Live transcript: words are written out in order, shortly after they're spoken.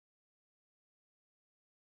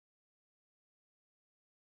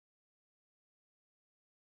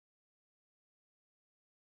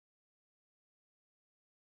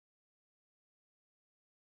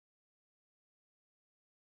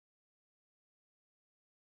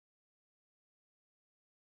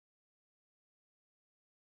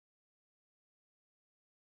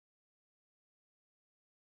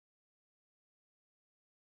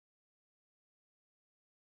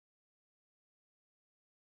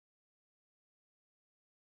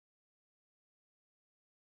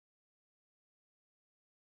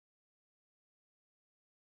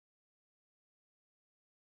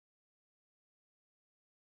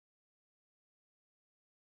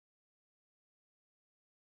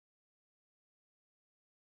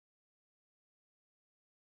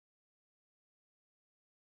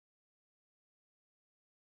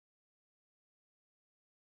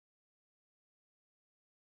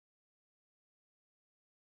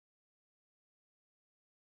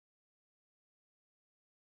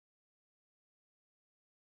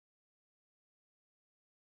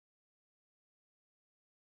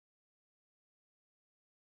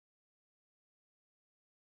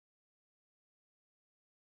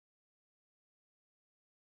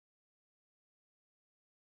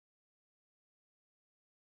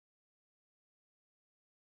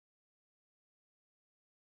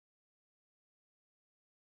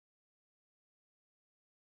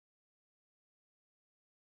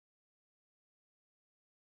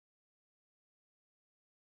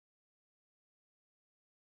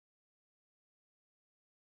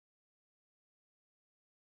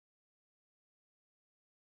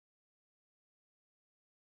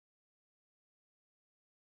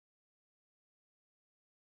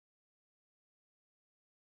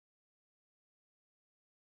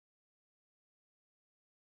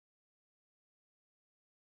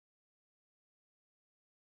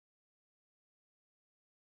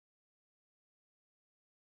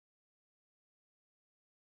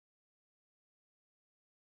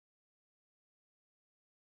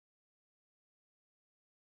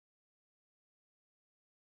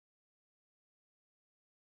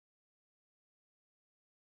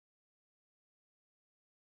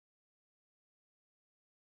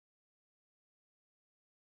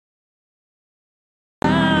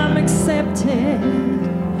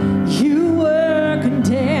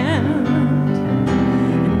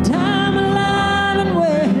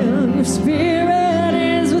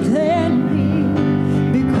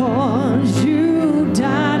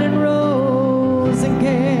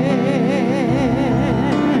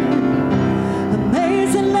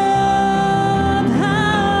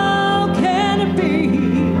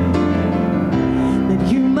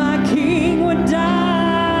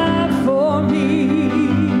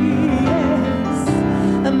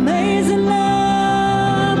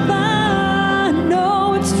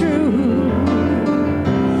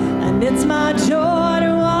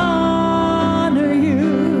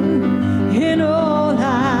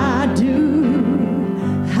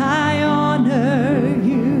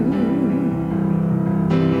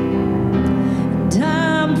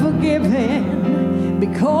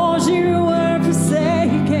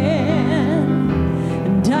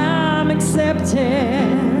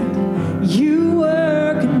dead, you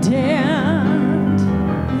were condemned.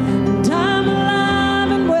 And I'm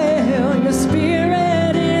alive and well, your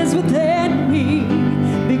spirit is within me,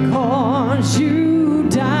 because you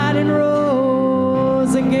died and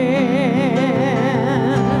rose again.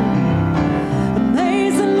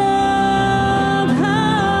 Amazing love,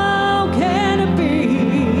 how can it be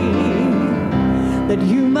that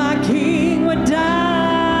you, my King, would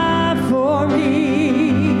die for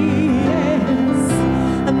me? Yes.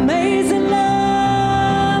 Amazing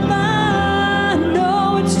love, I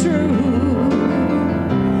know it's true,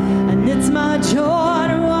 and it's my joy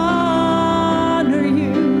to honor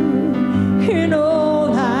you in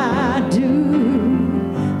all I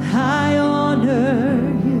do. I honor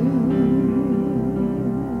you.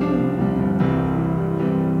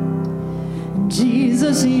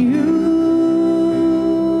 Jesus, you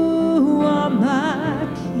are my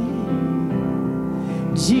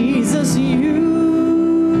King. Jesus, you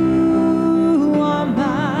are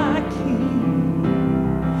my King.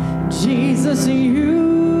 Jesus, you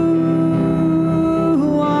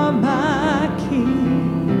are my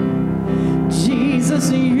King.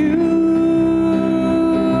 Jesus, you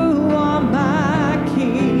are my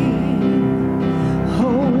King.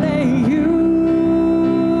 Holy, you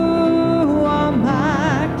are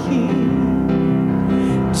my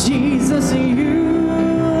King. Jesus, you,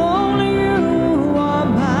 only you are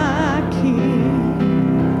my King.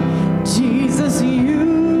 Jesus, you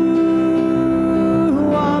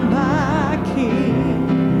are my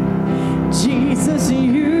King. Jesus,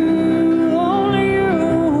 you, only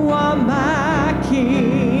you are my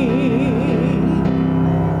King.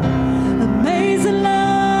 Amazing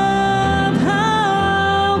love,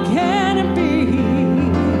 how can it be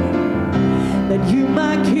that you,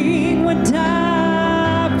 my King, would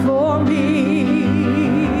die for me?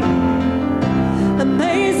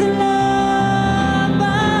 Amazing love,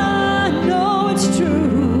 I know it's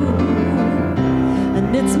true,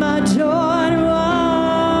 and it's my joy to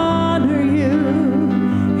honor you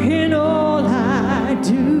in all I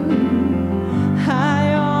do.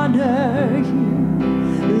 I honor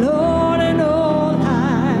you, Lord, in all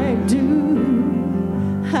I do.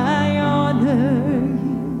 I honor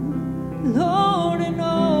you, Lord, in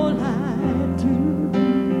all I do.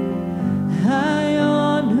 I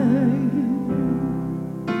honor you.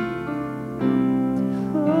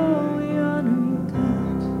 Oh, we honor you,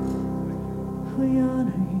 God. We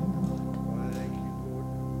honor you, Lord.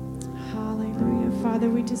 Hallelujah. Father,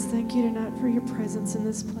 we just thank you tonight for your presence in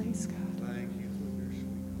this place, God.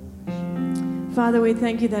 Father, we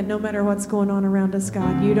thank you that no matter what's going on around us,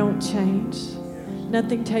 God, you don't change.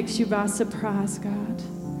 Nothing takes you by surprise, God.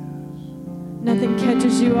 Nothing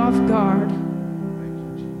catches you off guard.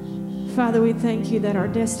 Father, we thank you that our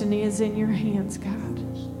destiny is in your hands, God.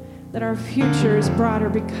 That our future is brighter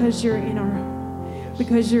because you're in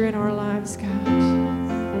our lives, God.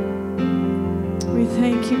 We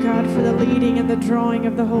thank you, God, for the leading and the drawing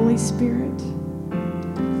of the Holy Spirit.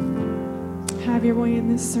 Have your way in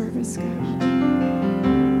this service, God.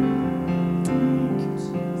 Thank you,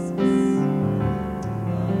 Jesus.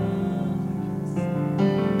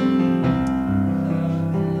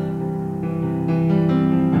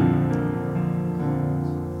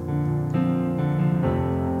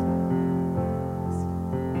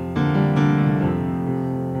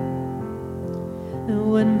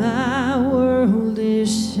 And when my world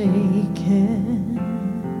is shaken,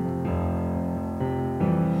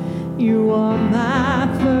 you are my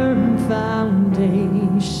firm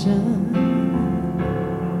foundation.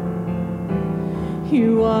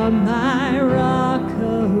 You are my rock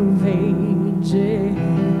of ages.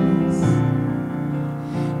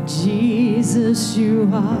 Jesus, you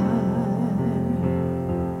are.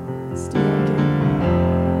 Still again.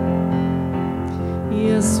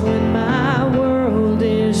 Yes, when my world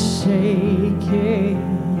is shaking,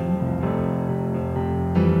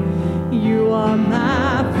 you are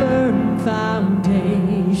my firm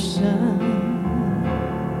foundation.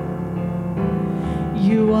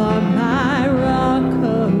 You are my rock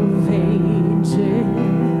of ages.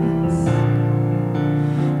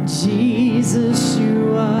 Jesus,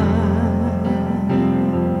 you are.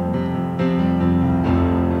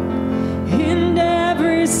 In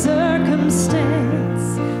every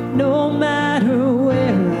circumstance, no matter where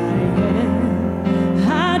I am,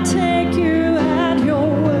 I take you at your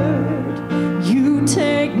word. You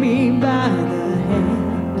take me by the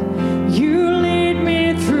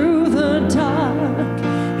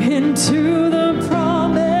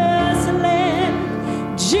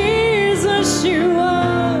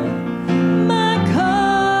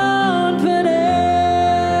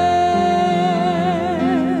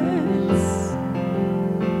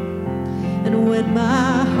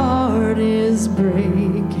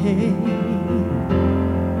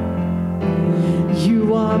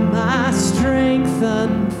You are my strength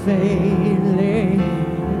unfailing.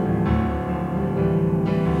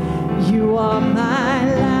 You are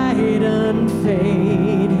my light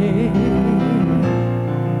unfading.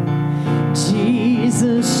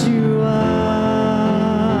 Jesus, you are.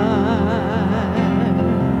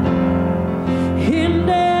 In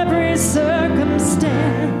every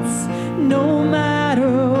circumstance, no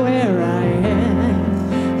matter where I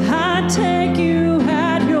am, I take you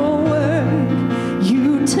at your word.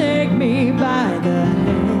 You take me by the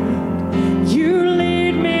hand. You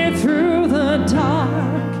lead me through the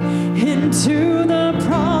dark into the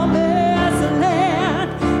promised land.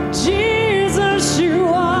 Jesus, you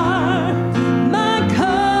are my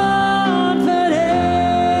confidence.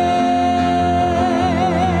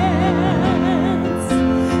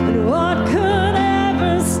 And what could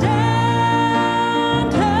ever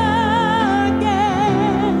stand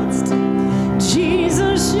against?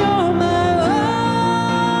 Jesus, you're my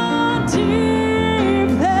one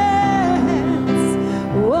defense.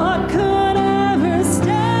 What could ever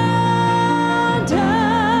stand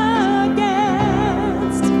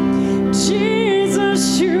against?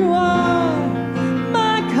 Jesus, you are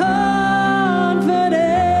my confidence.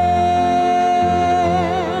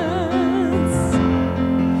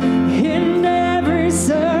 In every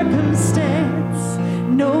circumstance,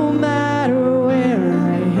 no matter where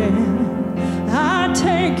I am, I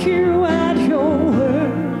take you at your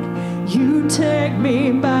word. You take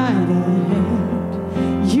me by the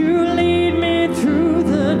hand. You lead me through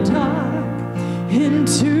the dark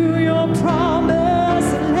into your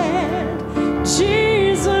promised land.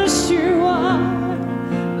 Jesus, you are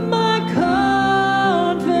my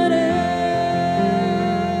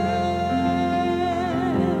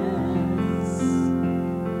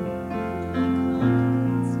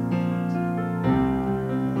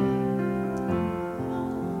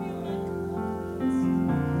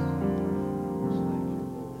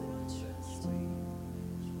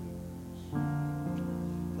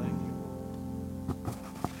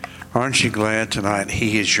Aren't you glad tonight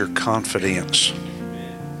He is your confidence?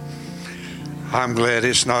 I'm glad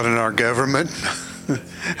it's not in our government.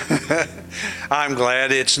 I'm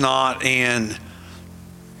glad it's not in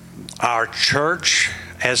our church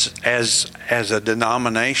as a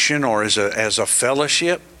denomination or as a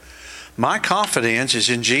fellowship. My confidence is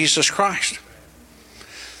in Jesus Christ.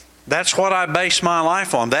 That's what I base my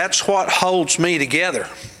life on. That's what holds me together.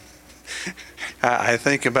 I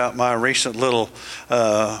think about my recent little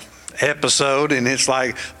episode, and it's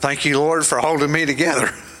like, thank you, Lord, for holding me together.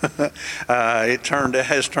 It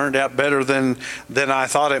has turned out better than I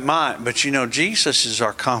thought it might. But you know, Jesus is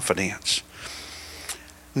our confidence.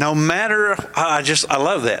 No matter, I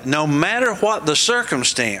love that. No matter what the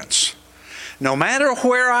circumstance, no matter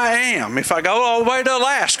where I am, if I go all the way to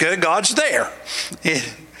Alaska, God's there.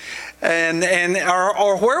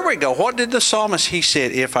 Or where we go. What did the psalmist? He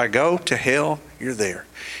said, if I go to hell, you're there.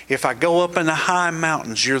 If I go up in the high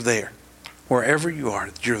mountains, you're there. Wherever you are,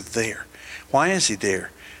 you're there. Why is He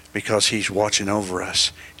there? Because He's watching over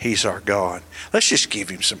us. He's our God. Let's just give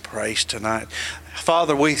Him some praise tonight.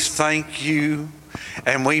 Father, we thank You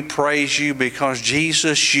and we praise You because,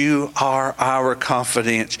 Jesus, You are our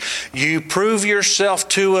confidence. You prove Yourself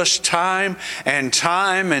to us time and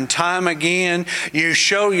time and time again. You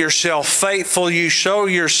show Yourself faithful. You show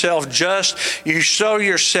Yourself just. You show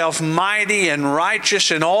Yourself mighty and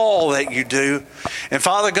righteous in all that You do. And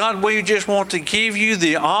Father God, we just want to give You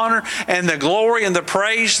the honor and the glory and the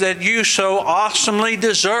praise that You so awesomely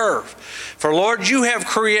deserve. For Lord, You have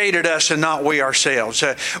created us and not we ourselves.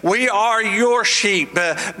 We are Your sheep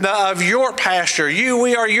of Your pasture.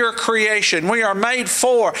 We are Your creation. We are made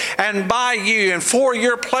for and by You, and for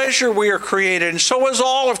Your pleasure we are created, and so is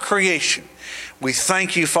all of creation. We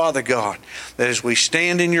thank You, Father God, that as we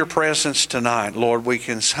stand in Your presence tonight, Lord, we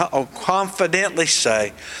can confidently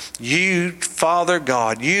say, You, Father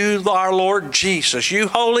God, You, our Lord Jesus, You,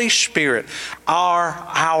 Holy Spirit, are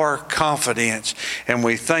our confidence. And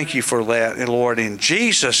we thank You for that, and Lord, in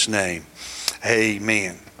Jesus' name,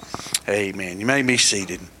 amen. Amen. You may be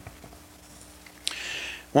seated.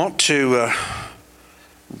 The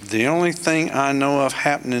only thing I know of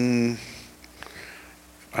happening,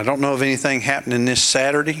 I don't know of anything happening this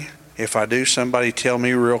Saturday. If I do, somebody tell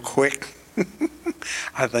me real quick.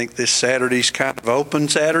 I think this Saturday's kind of open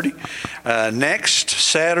Saturday. Next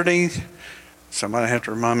Saturday, somebody have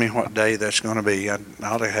to remind me what day that's going to be. I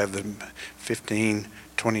ought to have the 15,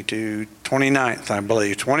 29th, I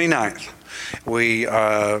believe, 29th. We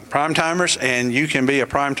prime timers, and you can be a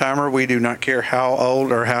prime timer. We do not care how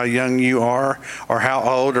old or how young you are, or how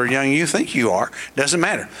old or young you think you are. Doesn't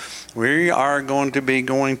matter. We are going to be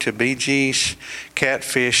going to BG's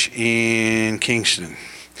Catfish in Kingston,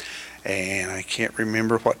 and I can't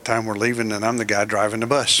remember what time we're leaving, and I'm the guy driving the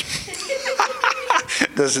bus.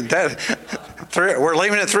 Doesn't that? We're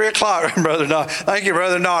leaving at 3 o'clock, Brother Don. Thank you,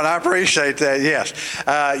 Brother Don. I appreciate that. Yes.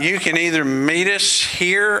 You can either meet us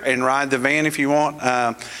here and ride the van if you want.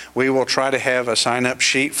 We will try to have a sign-up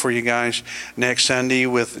sheet for you guys next Sunday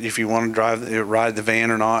with if you want to ride the van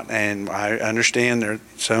or not. And I understand there are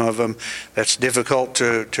some of them that's difficult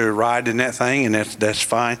to ride in that thing, and that's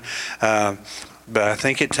fine. But I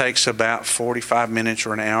think it takes about 45 minutes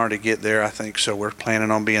or an hour to get there, I think. So we're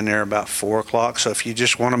planning on being there about 4 o'clock. So if you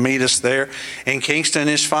just want to meet us there in Kingston,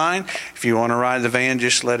 is fine. If you want to ride the van,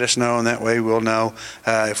 just let us know, and that way we'll know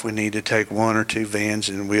if we need to take 1 or 2 vans,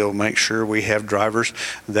 and we'll make sure we have drivers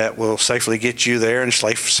that will safely get you there and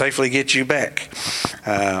safely get you back.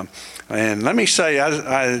 And let me say,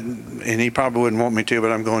 and he probably wouldn't want me to,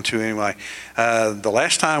 but I'm going to anyway. The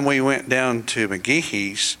last time we went down to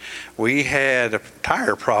McGee's, we had a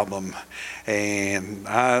tire problem. And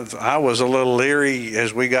I was a little leery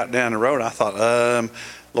as we got down the road. I thought,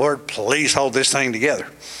 Lord, please hold this thing together.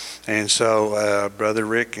 And so Brother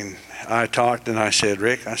Rick and I talked, and I said,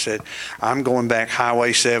 Rick, I'm going back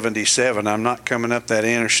Highway 77. I'm not coming up that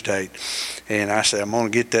interstate. And I said, I'm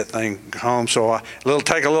going to get that thing home. So it'll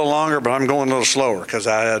take a little longer, but I'm going a little slower because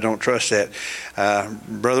I don't trust that.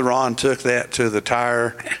 Brother Ron took that to the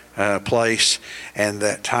tire place, and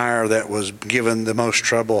that tire that was given the most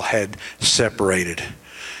trouble had separated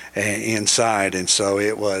inside. And so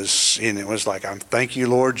it was like, thank you,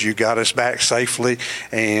 Lord, you got us back safely,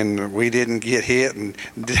 and we didn't get hit. And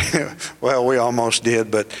well, we almost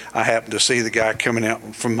did, but I happened to see the guy coming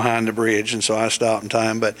out from behind the bridge, and so I stopped in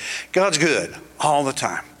time. But God's good all the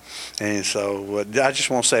time. And so I just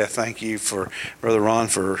want to say a thank you for Brother Ron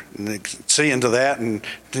for seeing to that, and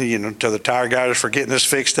to the tire guys for getting this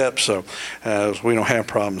fixed up, so we don't have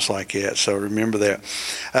problems like that. So remember that.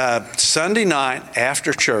 Sunday night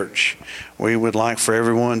after church, we would like for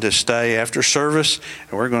everyone to stay after service,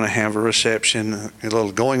 and we're going to have a reception, a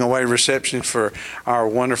little going away reception for our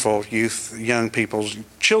wonderful young people's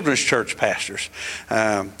children's church pastors.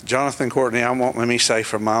 Jonathan, Courtney, let me say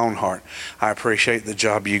from my own heart, I appreciate the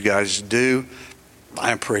job you guys do.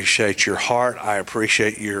 I appreciate your heart. I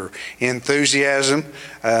appreciate your enthusiasm.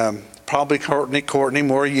 Probably Courtney,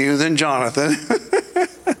 more you than Jonathan.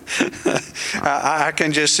 I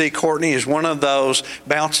can just see Courtney as one of those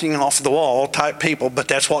bouncing off the wall type people, but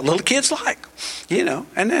that's what little kids like,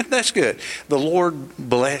 and that's good. The Lord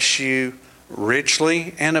bless you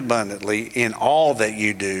richly and abundantly in all that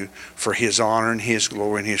you do for His honor and His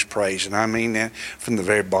glory and His praise. And I mean that from the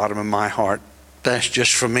very bottom of my heart. That's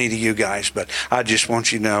just from me to you guys, but I just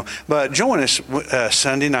want you to know. But join us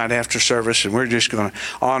Sunday night after service, and we're just going to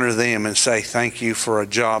honor them and say thank you for a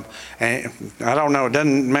job. And I don't know, it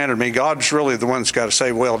doesn't matter to me. God's really the one that's got to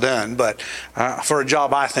say well done, but for a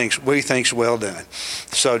job we think's well done.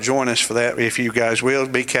 So join us for that if you guys will.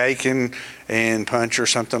 Be cake and punch or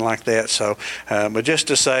something like that. So, but just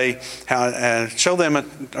to say show them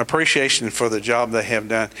appreciation for the job they have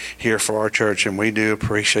done here for our church, and we do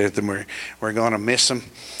appreciate them. We're going to miss them,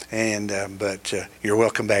 but you're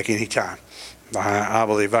welcome back anytime. I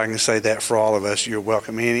believe I can say that for all of us. You're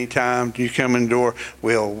welcome anytime you come in the door.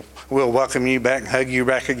 We'll welcome you back and hug you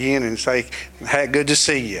back again and say, hey, good to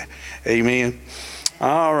see you. Amen.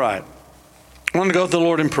 All right. I want to go to the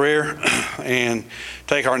Lord in prayer and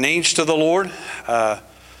take our needs to the Lord. I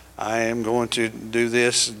am going to do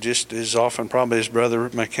this just as often probably as Brother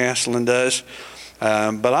McCaslin does.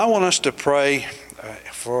 But I want us to pray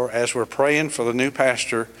as we're praying for the new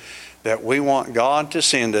pastor, that we want God to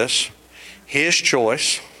send us His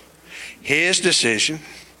choice, His decision.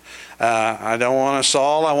 I don't want a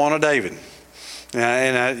Saul, I want a David.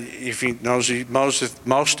 If you know,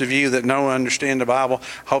 most of you that understand the Bible,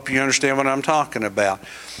 hope you understand what I'm talking about.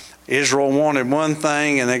 Israel wanted one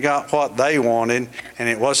thing, and they got what they wanted, and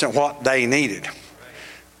it wasn't what they needed.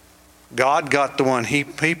 God got the one, He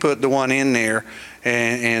put the one in there,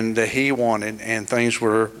 and He wanted, and things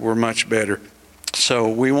were much better. So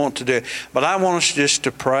we want to do it. But I want us just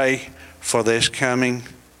to pray for this coming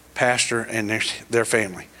pastor and their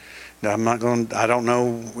family. Now, I don't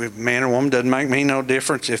know if man or woman, doesn't make me no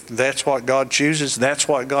difference. If that's what God chooses, that's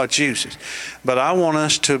what God chooses. But I want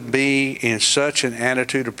us to be in such an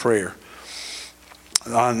attitude of prayer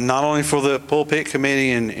not only for the pulpit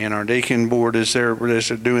committee and our deacon board as they're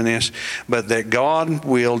doing this, but that God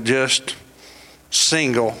will just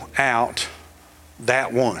single out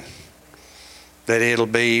that one. That it'll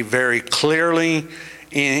be very clearly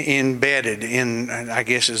embedded in, I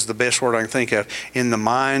guess is the best word I can think of, in the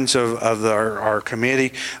minds of our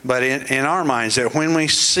committee, but in our minds, that when we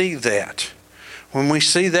see that, when we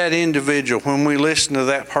see that individual, when we listen to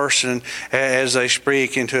that person as they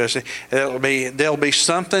speak into us, there'll be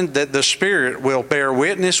something that the Spirit will bear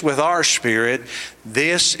witness with our spirit.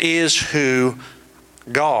 This is who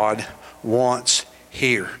God wants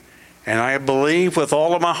here. And I believe with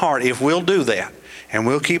all of my heart, if we'll do that, and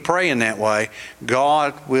we'll keep praying that way,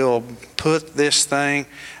 God will put this thing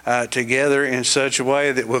together in such a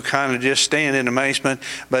way that we'll kind of just stand in amazement,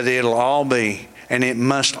 but it'll all be, and it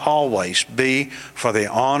must always be, for the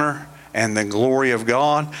honor and the glory of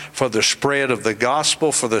God, for the spread of the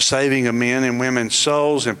gospel, for the saving of men and women's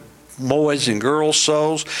souls and boys and girls'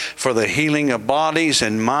 souls, for the healing of bodies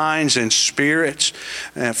and minds and spirits,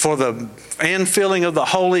 for the infilling of the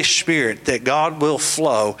Holy Spirit, that God will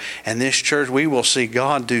flow. And this church, we will see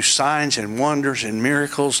God do signs and wonders and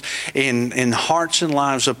miracles in hearts and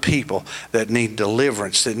lives of people that need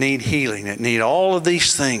deliverance, that need healing, that need all of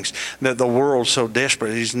these things that the world so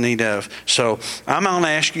desperately is in need of. So I'm going to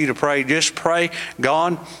ask you to pray. Just pray,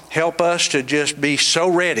 God, help us to just be so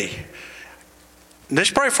ready. Let's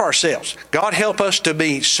pray for ourselves. God, help us to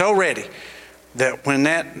be so ready that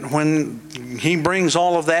when He brings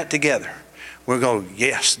all of that together, we'll go,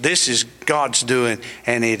 yes, this is God's doing,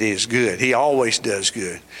 and it is good. He always does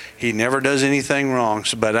good. He never does anything wrong.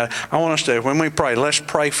 But I want us to, when we pray, let's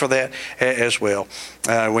pray for that as well.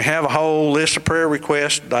 We have a whole list of prayer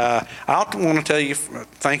requests. I want to tell you,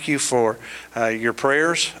 thank you for your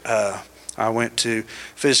prayers. I went to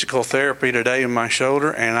physical therapy today in my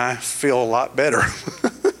shoulder, and I feel a lot better.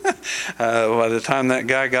 By the time that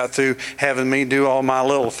guy got through having me do all my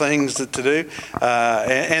little things to do.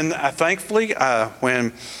 And thankfully,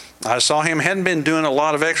 when I saw him, hadn't been doing a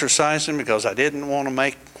lot of exercising because I didn't want to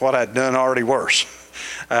make what I'd done already worse.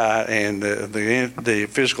 And the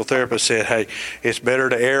physical therapist said, hey, it's better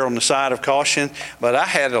to err on the side of caution. But I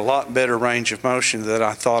had a lot better range of motion than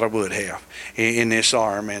I thought I would have in this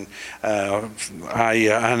arm. And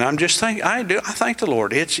I'm just thinking, I thank the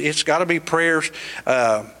Lord. It's got to be prayers.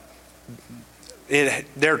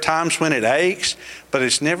 There are times when it aches, but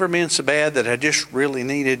it's never been so bad that I just really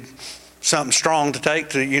needed something strong to take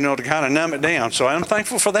to kind of numb it down. So I'm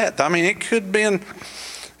thankful for that. I mean, it could have been,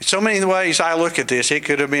 so many ways I look at this, it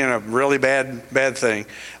could have been a really bad thing.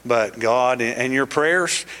 But God and your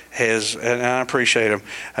prayers and I appreciate them.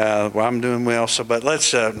 Well, I'm doing well. So, but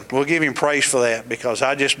we'll give Him praise for that, because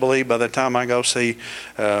I just believe by the time I go see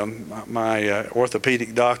my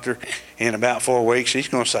orthopedic doctor in about 4 weeks, he's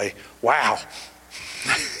going to say, wow.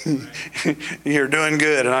 You're doing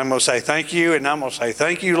good. And I'm going to say thank you, and I'm going to say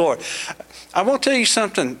thank you, Lord. I want to tell you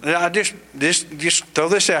something. I just throw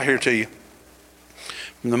this out here to you.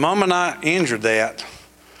 From the moment I injured that,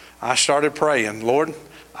 I started praying, Lord,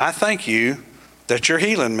 I thank you that you're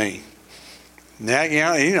healing me. Now,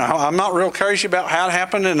 I'm not real crazy about how it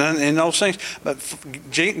happened and those things, but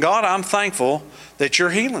God, I'm thankful that you're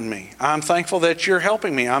healing me. I'm thankful that you're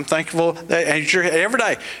helping me. I'm thankful that every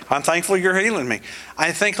day, I'm thankful you're healing me.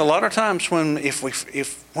 I think a lot of times when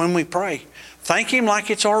we pray, thank Him like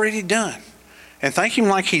it's already done, and thank Him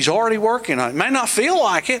like He's already working on it. It may not feel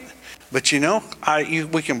like it, but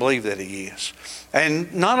we can believe that He is.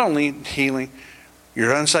 And not only healing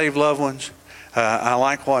your unsaved loved ones. I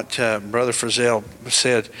like what Brother Frizzell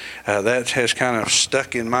said. That has kind of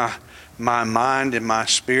stuck in my mind and my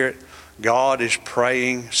spirit. God is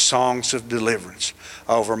praying songs of deliverance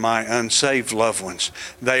over my unsaved loved ones.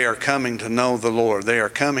 They are coming to know the Lord. They are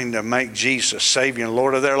coming to make Jesus Savior and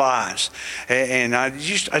Lord of their lives. And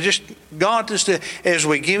God, just as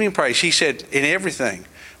we give Him praise, He said, in everything,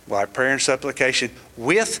 by prayer and supplication,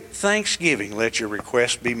 with thanksgiving, let your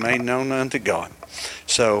requests be made known unto God.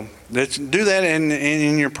 So let's do that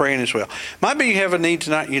in your praying as well. Might be you have a need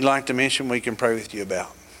tonight you'd like to mention, we can pray with you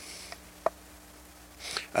about.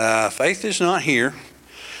 Faith is not here.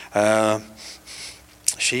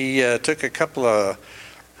 She took a couple of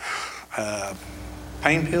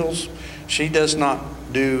pain pills. She does not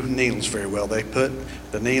do needles very well. They put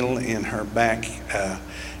the needle in her back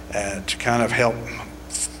to kind of help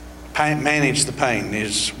manage the pain,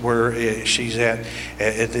 is where she's at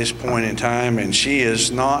this point in time, and she is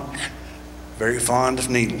not very fond of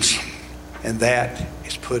needles, and that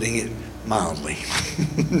is putting it mildly.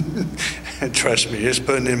 Trust me, it's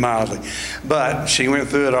putting it mildly. But she went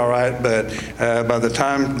through it all right, but by the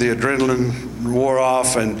time the adrenaline wore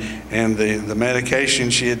off, and the medication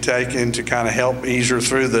she had taken to kind of help ease her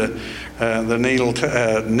through the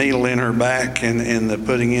needle in her back, and the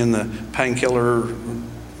putting in the painkiller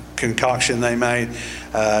concoction they made,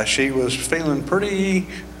 she was feeling pretty,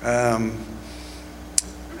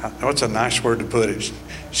 what's a nice word to put it?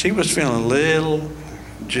 She was feeling a little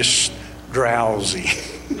just drowsy.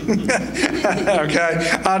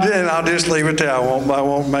 Okay, I'll just leave it there. I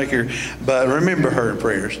won't make her, but remember her in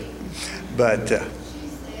prayers. But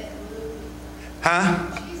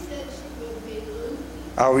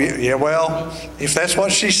oh yeah, well, if that's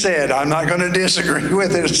what she said, I'm not going to disagree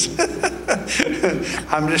with it.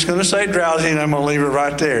 I'm just going to say drowsy, and I'm going to leave it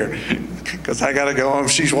right there, because I got to go home.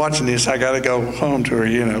 If she's watching this, I got to go home to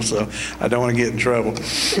her, so I don't want to get in trouble.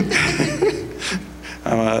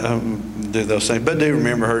 Do those things, but do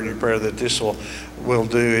remember her in your prayer that this will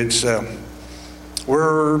do. It's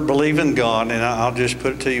we're believing God, and I'll just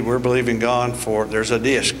put it to you: we're believing God for. There's a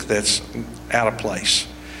disc that's out of place,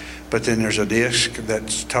 but then there's a disc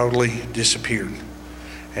that's totally disappeared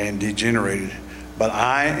and degenerated. But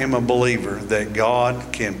I am a believer that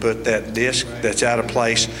God can put that disc that's out of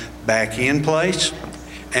place back in place,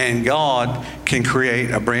 and God can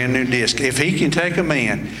create a brand new disc. If He can take a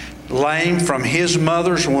man lame from his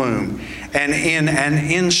mother's womb, and in an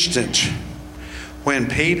instant, when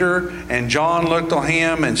Peter and John looked on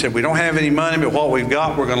him and said, "We don't have any money, but what we've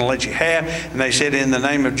got we're going to let you have," and they said, "In the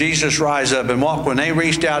name of Jesus, rise up and walk," when they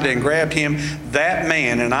reached out and grabbed him, that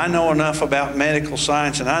man, and I know enough about medical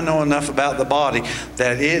science and I know enough about the body,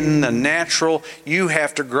 that in the natural you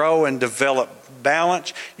have to grow and develop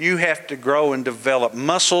balance, you have to grow and develop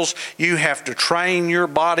muscles, you have to train your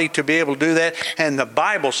body to be able to do that. And the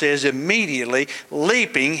Bible says, immediately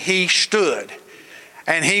leaping he stood,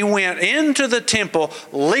 and he went into the temple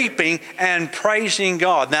leaping and praising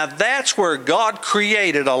God. Now that's where God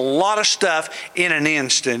created a lot of stuff in an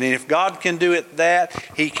instant, and if God can do it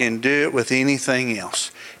He can do it with anything else.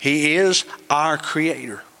 He is our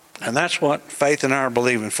creator, and that's what Faith and I are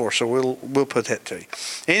believing for. So we'll put that to you.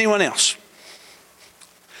 Anyone else?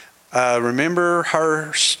 Remember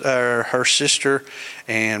her sister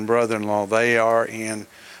and brother-in-law. They are in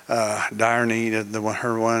dire need.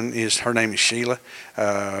 Her name is Sheila,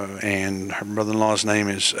 and her brother-in-law's name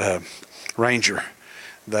is Ranger.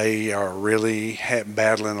 They are really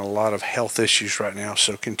battling a lot of health issues right now,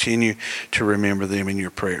 so continue to remember them in your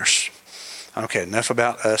prayers. Okay, enough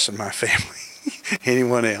about us and my family.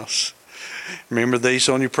 Anyone else? Remember these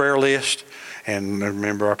on your prayer list? And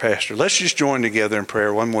remember our pastor. Let's just join together in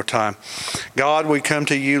prayer one more time. God, we come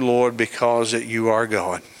to you, Lord, because that you are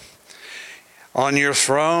God. On your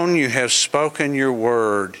throne, you have spoken your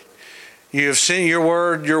word. You have sent your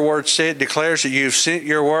word. Your word declares that you have sent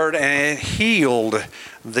your word and healed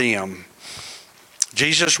them.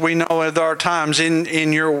 Jesus, we know there are times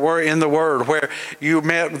in your word, in the word, where you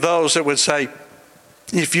met those that would say,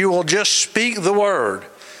 if you will just speak the word,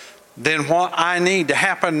 then what I need to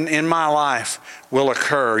happen in my life will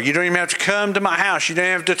occur. You don't even have to come to my house. You don't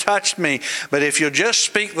have to touch me. But if you'll just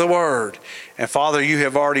speak the word. And Father, you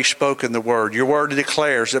have already spoken the word. Your word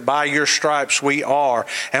declares that by your stripes we are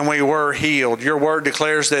and we were healed. Your word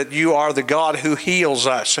declares that you are the God who heals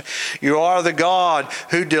us. You are the God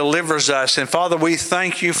who delivers us. And Father, we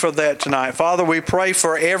thank you for that tonight. Father, we pray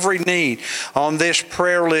for every need on this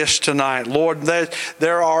prayer list tonight. Lord,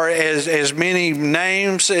 there are as many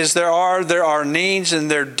names as there are needs,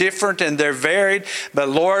 and they're different and they're varied. But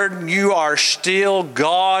Lord, you are still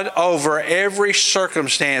God over every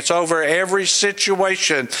circumstance, over every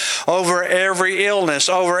situation, over every illness,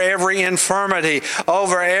 over every infirmity,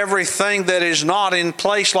 over everything that is not in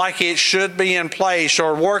place like it should be in place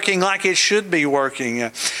or working like it should be working.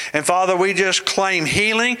 And Father, we just claim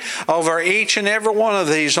healing over each and every one of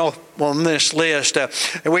these on this list.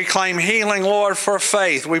 We claim healing, Lord, for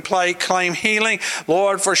Faith. We claim healing,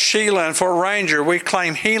 Lord, for Sheila and for Ranger. We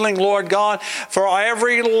claim healing, Lord God, for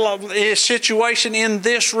every situation in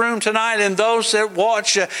this room tonight and those that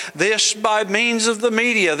watch this by means of the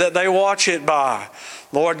media that they watch it by.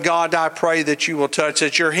 Lord God, I pray that you will touch,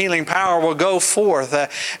 that your healing power will go forth.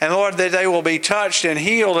 And Lord, that they will be touched and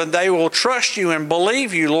healed, and they will trust you and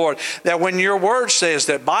believe you, Lord, that when your word says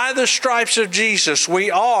that by the stripes of Jesus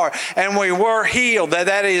we are and we were healed,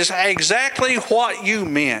 that is exactly what you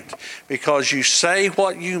meant, because you say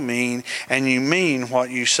what you mean and you mean what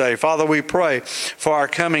you say. Father, we pray for our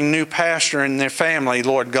coming new pastor and their family,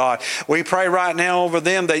 Lord God. We pray right now over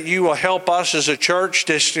them that you will help us as a church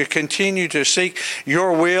to continue to seek your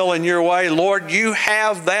will and your way. Lord, you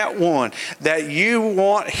have that one that you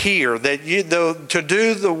want here, that you to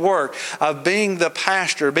do the work of being the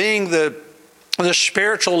pastor, being the the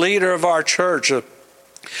spiritual leader of our church.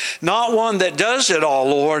 Not one that does it all,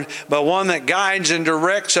 Lord, but one that guides and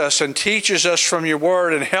directs us and teaches us from your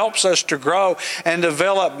word and helps us to grow and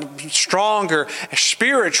develop stronger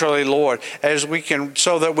spiritually, Lord,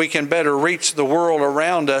 so that we can better reach the world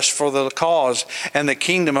around us for the cause and the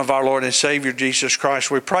kingdom of our Lord and Savior Jesus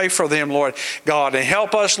Christ. We pray for them, Lord God, and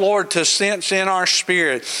help us, Lord, to sense in our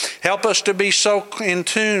spirit. Help us to be so in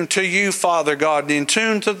tune to you, Father God, in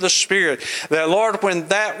tune to the Spirit, that, Lord, when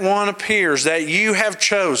that one appears that you have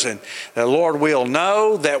chosen, that, Lord, we'll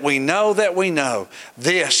know that we know that we know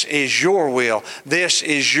this is your will, this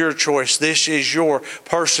is your choice, this is your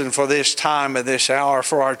person for this time and this hour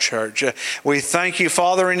for our church. We thank you,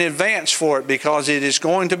 Father, in advance for it, because it is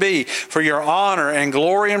going to be for your honor and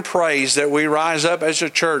glory and praise that we rise up as a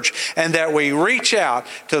church and that we reach out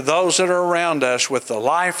to those that are around us with the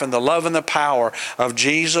life and the love and the power of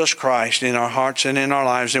Jesus Christ in our hearts and in our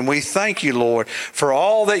lives. And we thank you, Lord, for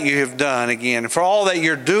all that you have done again, for all that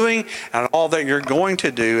you're doing and all that you're going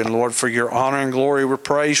to do. And Lord, for your honor and glory, we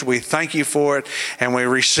praise. We thank you for it, and we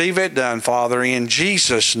receive it done, Father, in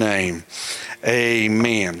Jesus' name.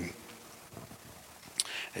 Amen.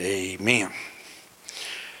 Amen.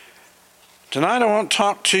 Tonight I want to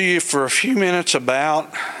talk to you for a few minutes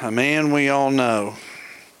about a man we all know.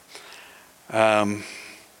 From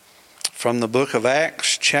the book of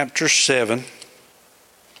Acts, chapter 7.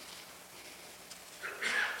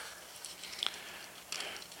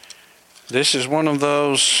 This is one of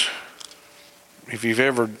those, if you've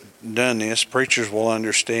ever done this, preachers will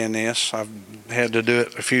understand this. I've had to do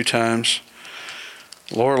it a few times.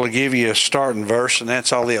 The Lord will give you a starting verse, and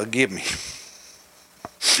that's all He'll give me.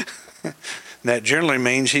 That generally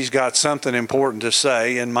means He's got something important to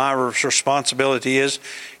say, and my responsibility is,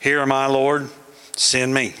 here am I, Lord,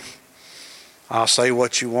 send me. I'll say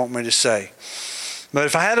what you want me to say. But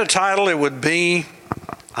if I had a title, it would be,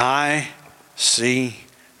 I See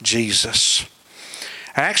Jesus.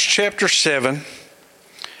 Acts chapter 7,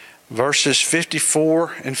 verses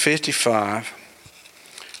 54 and 55,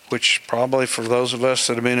 which probably for those of us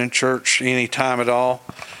that have been in church any time at all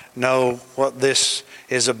know what this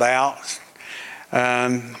is about.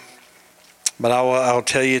 But I'll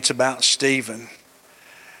tell you it's about Stephen.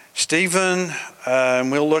 Stephen,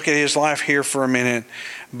 and we'll look at his life here for a minute,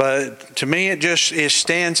 but to me it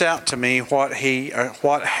stands out to me what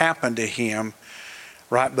happened to him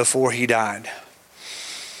right before he died.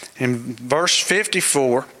 In verse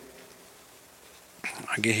 54,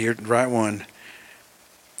 I get here the right one.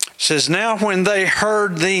 It says, now when they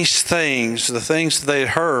heard these things, the things they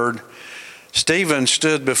heard, Stephen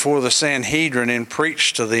stood before the Sanhedrin and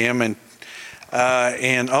preached to them. And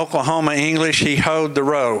in Oklahoma English, he hoed the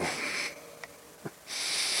row.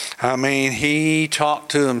 I mean, he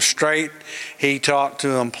talked to them straight. He talked to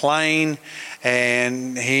them plain.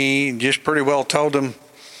 And he just pretty well told them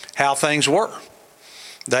how things were.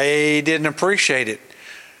 They didn't appreciate it.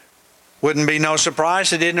 Wouldn't be no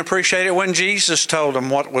surprise they didn't appreciate it when Jesus told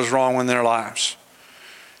them what was wrong in their lives.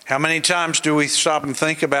 How many times do we stop and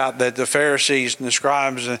think about that the Pharisees and the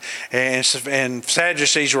scribes and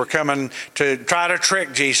Sadducees were coming to try to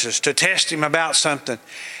trick Jesus, to test him about something?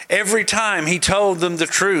 Every time he told them the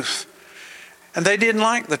truth, and they didn't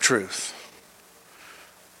like the truth.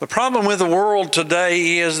 The problem with the world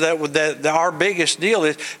today is that our biggest deal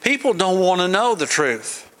is people don't want to know the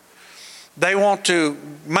truth. They want to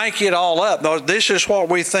make it all up. This is what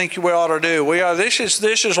we think we ought to do. This is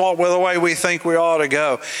the way we think we ought to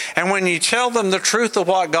go. And when you tell them the truth of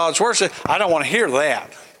what God's Word says, I don't want to hear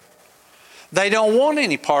that. They don't want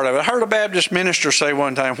any part of it. I heard a Baptist minister say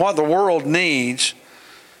one time, what the world needs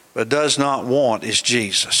but does not want is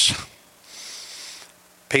Jesus.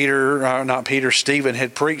 Stephen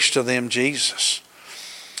had preached to them Jesus.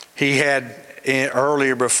 He had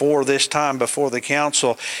earlier before this time, before the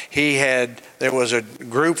council, there was a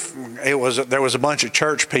group, there was a bunch of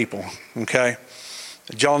church people, okay?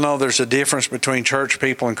 Did y'all know there's a difference between church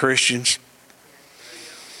people and Christians?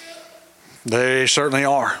 They certainly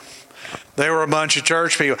are. They were a bunch of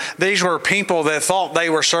church people. These were people that thought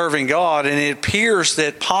they were serving God, and it appears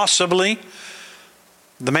that possibly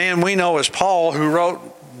the man we know as Paul, who wrote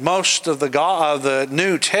most of the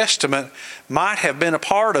New Testament, might have been a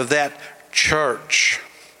part of that church.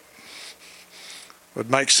 Would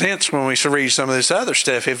make sense when we read some of this other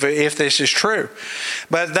stuff if this is true.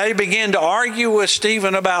 But they began to argue with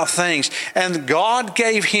Stephen about things, and God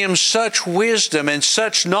gave him such wisdom and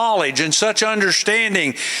such knowledge and such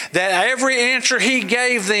understanding that every answer he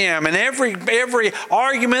gave them and every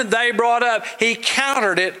argument they brought up, he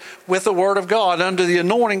countered it with the Word of God under the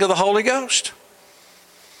anointing of the Holy Ghost.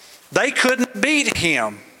 They couldn't beat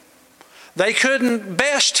him. They couldn't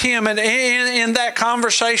best him in that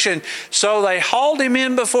conversation. So they hauled him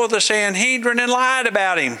in before the Sanhedrin and lied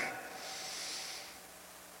about him.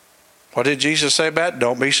 What did Jesus say about it?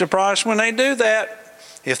 Don't be surprised when they do that.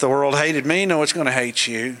 If the world hated me, no, it's going to hate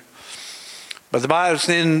you. But the Bible's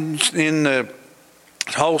in the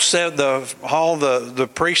the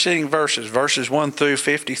preceding verses 1 through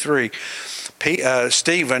 53,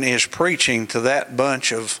 Stephen is preaching to that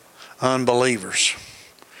bunch of unbelievers.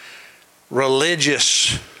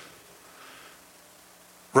 Religiously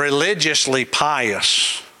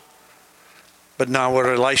pious, but not with a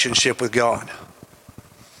relationship with God.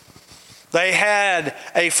 They had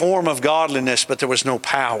a form of godliness, but there was no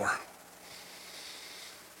power.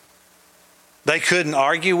 They couldn't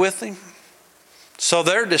argue with him. So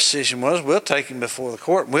their decision was, we'll take him before the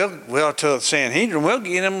court. We'll to the Sanhedrin. We'll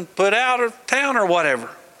get him put out of town or whatever.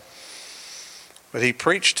 But he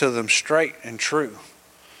preached to them straight and true.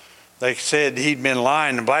 They said he'd been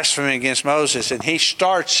lying and blaspheming against Moses, and he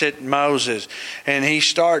starts at Moses, and he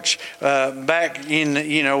starts back in,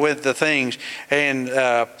 with the things, and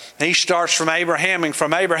he starts from Abraham, and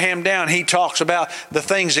from Abraham down, he talks about the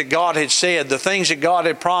things that God had said, the things that God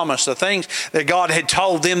had promised, the things that God had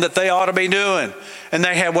told them that they ought to be doing, and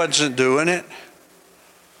they wasn't doing it.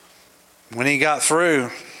 When he got through,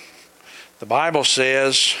 the Bible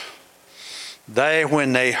says,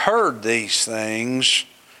 when they heard these things,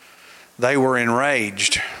 they were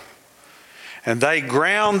enraged, and they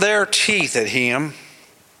ground their teeth at him.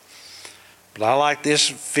 But I like this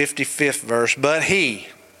 55th verse. But he,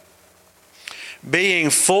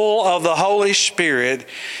 being full of the Holy Spirit,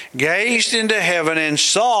 gazed into heaven and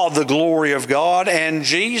saw the glory of God and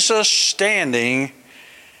Jesus standing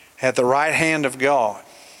at the right hand of God.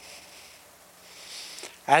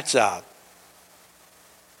 That's a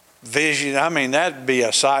vision. That'd be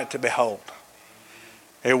a sight to behold.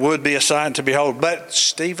 It would be a sight to behold. But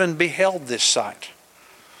Stephen beheld this sight.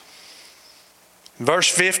 Verse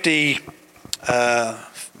 50, let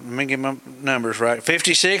me get my numbers right.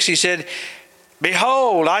 56, he said,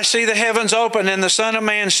 Behold, I see the heavens open and the Son of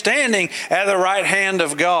Man standing at the right hand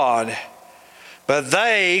of God. But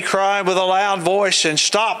they cried with a loud voice and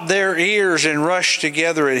stopped their ears and rushed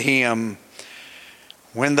together at him,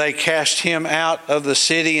 when they cast him out of the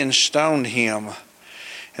city and stoned him.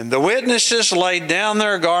 And the witnesses laid down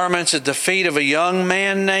their garments at the feet of a young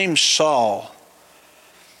man named Saul.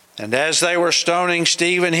 And as they were stoning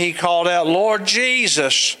Stephen, he called out, Lord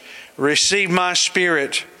Jesus, receive my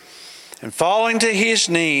spirit. And falling to his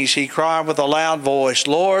knees, he cried with a loud voice,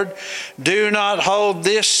 Lord, do not hold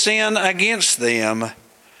this sin against them.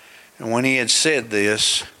 And when he had said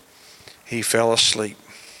this, he fell asleep.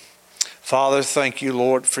 Father, thank you,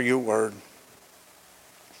 Lord, for your word.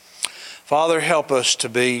 Father, help us to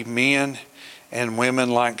be men and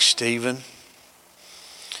women like Stephen.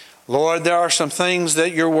 Lord, there are some things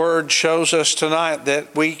that your word shows us tonight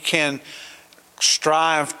that we can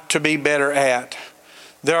strive to be better at.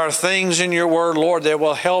 There are things in your word, Lord, that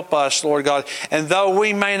will help us, Lord God. And though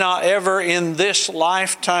we may not ever in this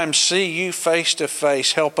lifetime see you face to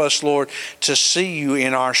face, help us, Lord, to see you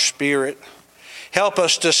in our spirit. Help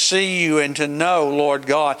us to see you and to know, Lord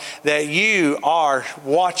God, that you are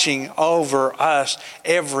watching over us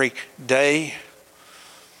every day.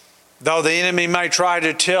 Though the enemy may try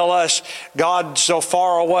to tell us God's so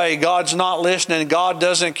far away, God's not listening, God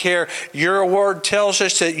doesn't care, your word tells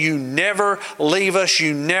us that you never leave us,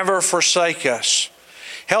 you never forsake us.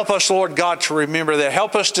 Help us, Lord God, to remember that.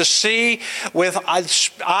 Help us to see with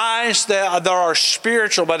eyes that are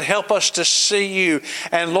spiritual, but help us to see you.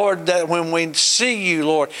 And Lord, that when we see you,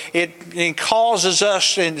 Lord, it causes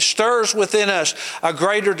us and stirs within us a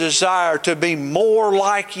greater desire to be more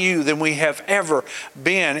like you than we have ever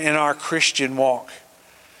been in our Christian walk.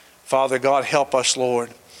 Father God, help us, Lord,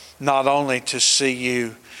 not only to see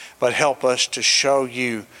you, but help us to show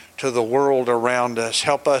you to the world around us.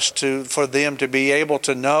 Help us for them to be able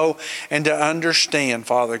to know and to understand,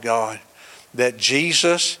 Father God, that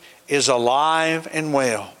Jesus is alive and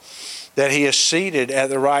well, that he is seated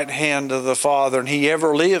at the right hand of the Father, and he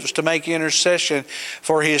ever lives to make intercession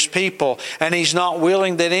for his people. And he's not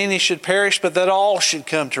willing that any should perish, but that all should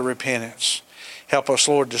come to repentance. Help us,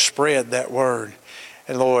 Lord, to spread that word.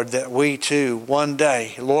 And Lord, that we too, one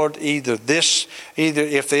day, Lord, either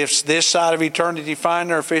if it's this side of eternity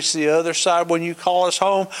fine, or if it's the other side when you call us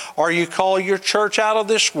home, or you call your church out of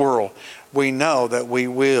this world, we know that we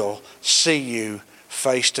will see you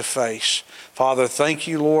face to face. Father, thank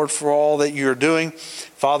you, Lord, for all that you're doing.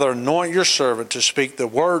 Father, anoint your servant to speak the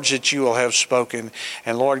words that you will have spoken.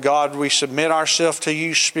 And Lord God, we submit ourselves to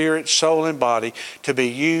you, spirit, soul, and body, to be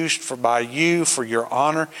used by you for your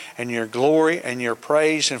honor and your glory and your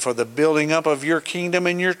praise and for the building up of your kingdom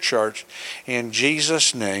and your church. In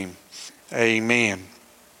Jesus' name, amen.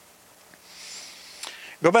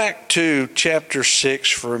 Go back to chapter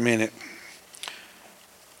 6 for a minute.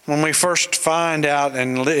 When we first find out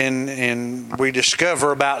and we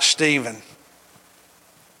discover about Stephen.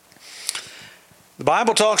 The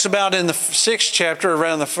Bible talks about in the 6th chapter,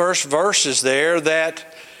 around the first verses there, that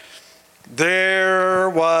there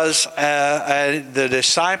was the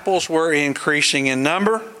disciples were increasing in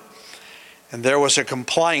number, and there was a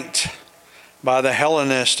complaint by the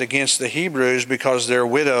Hellenists against the Hebrews because their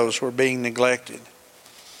widows were being neglected.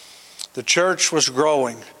 The church was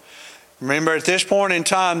growing. Remember, at this point in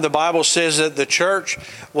time, the Bible says that the church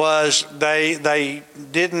was, they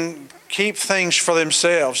didn't keep things for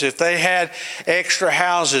themselves. If they had extra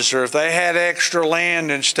houses or if they had extra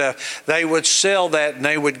land and stuff, they would sell that and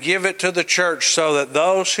they would give it to the church so that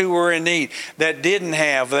those who were in need, that didn't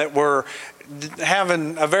have, that were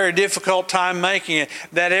having a very difficult time making it,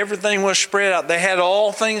 that everything was spread out. They had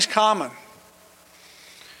all things common.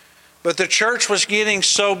 But the church was getting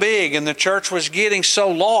so big and the church was getting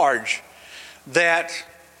so large that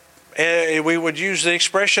we would use the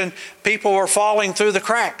expression, people were falling through the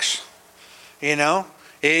cracks. You know,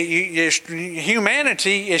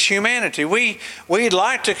 humanity is humanity. We'd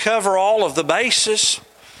like to cover all of the bases.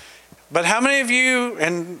 But how many of you,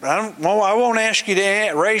 and I won't ask you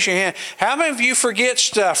to raise your hand, how many of you forget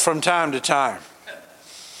stuff from time to time?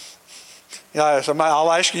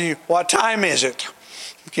 I'll ask you, what time is it?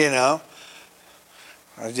 You know,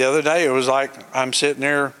 the other day it was like I'm sitting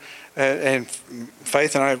there, and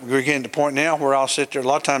Faith and I, we're getting to the point now where I'll sit there. A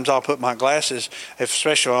lot of times I'll put my glasses,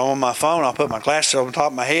 especially on my phone, I'll put my glasses on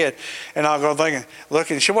top of my head, and I'll go thinking,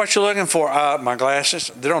 looking, what you looking for? My glasses,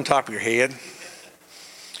 they're on top of your head.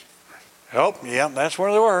 Oh, yeah, that's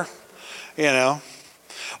where they were, you know.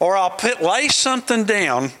 Or I'll lay something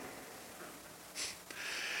down,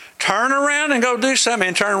 turn around and go do something,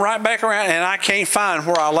 and turn right back around, and I can't find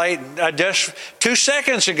where I laid, just 2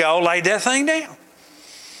 seconds ago, laid that thing down.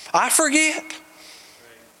 I forget.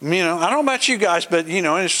 You know, I don't know about you guys, but, you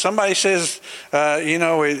know, if somebody says, you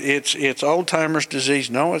know, it's old-timers' disease.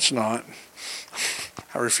 No, it's not.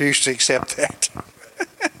 I refuse to accept that.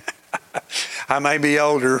 I may be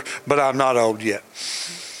older, but I'm not old yet.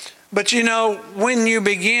 But you know, when you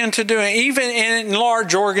begin to do it, even in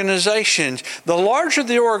large organizations, the larger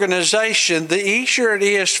the organization, the easier it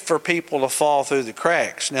is for people to fall through the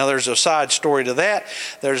cracks. Now, there's a side story to that.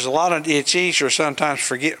 It's easier sometimes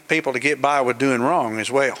for people to get by with doing wrong as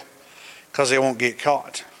well, because they won't get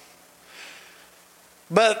caught.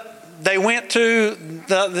 But they went to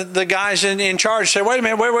the guys in charge and said, wait a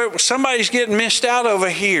minute, wait, somebody's getting missed out over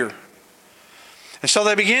here. And so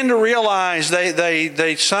they began to realize,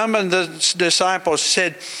 they summoned the disciples,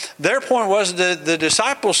 said, their point was the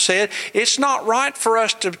disciples said, it's not right for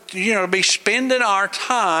us to, you know, be spending our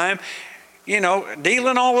time, you know,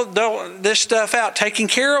 dealing all of this stuff out, taking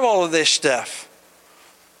care of all of this stuff.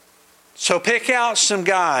 So pick out some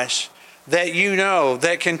guys that you know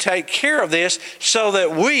that can take care of this so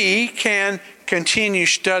that we can continue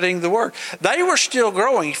studying the Word. They were still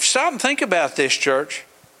growing. Stop and think about this, church.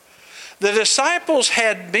 The disciples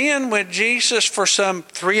had been with Jesus for some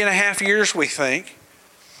 3.5 years, we think,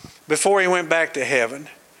 before he went back to heaven.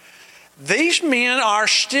 These men are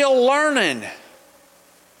still learning.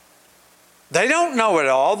 They don't know it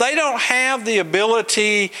all. They don't have the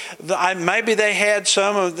ability. Maybe they had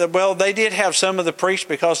they did have some of the priests,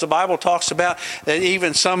 because the Bible talks about that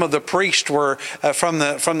even some of the priests were from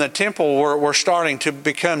the temple were starting to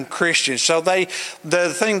become Christians. So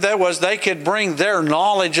the thing that was, they could bring their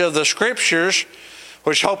knowledge of the Scriptures,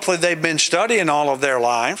 which hopefully they've been studying all of their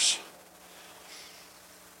lives.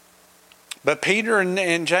 But Peter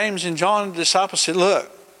and James and John, the disciples, said,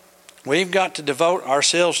 look, we've got to devote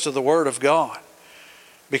ourselves to the Word of God,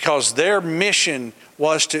 because their mission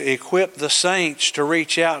was to equip the saints to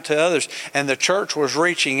reach out to others. And the church was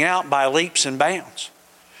reaching out by leaps and bounds.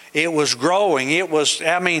 It was growing.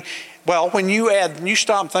 When you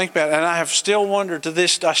stop and think about it, and I still wonder to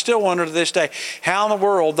this day, how in the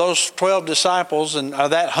world those 12 disciples and that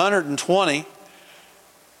 120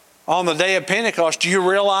 on the day of Pentecost, do you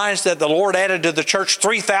realize that the Lord added to the church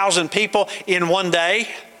 3,000 people in one day?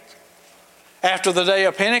 After the day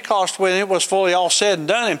of Pentecost, when it was fully all said and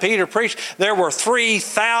done and Peter preached, there were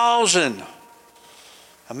 3,000.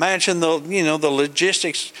 Imagine the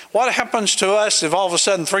logistics. What happens to us if all of a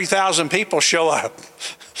sudden 3,000 people show up?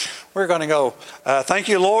 We're going to go, thank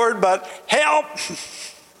you, Lord, but help.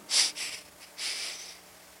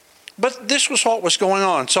 But this was what was going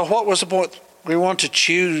on. So what was the point? We want to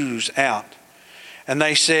choose out. And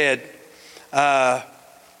they said,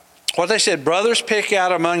 brothers, pick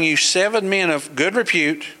out among you 7 men of good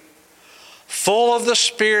repute, full of the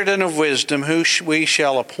Spirit and of wisdom, who we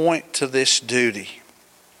shall appoint to this duty.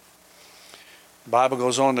 The Bible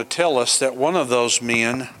goes on to tell us that one of those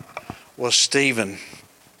men was Stephen.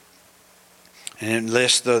 And it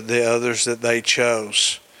lists the others that they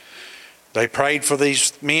chose. They prayed for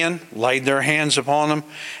these men, laid their hands upon them,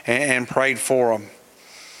 and prayed for them.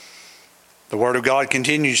 The Word of God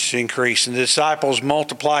continues to increase, and the disciples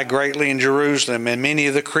multiplied greatly in Jerusalem, and many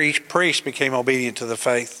of the priests became obedient to the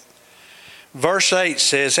faith. Verse 8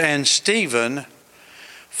 says, and Stephen,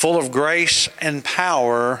 full of grace and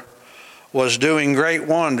power, was doing great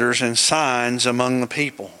wonders and signs among the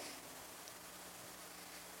people.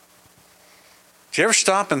 Did you ever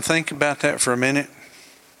stop and think about that for a minute?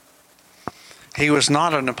 He was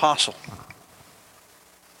not an apostle.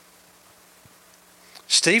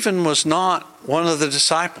 Stephen was not one of the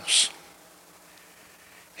disciples.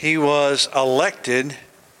 He was elected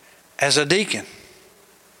as a deacon.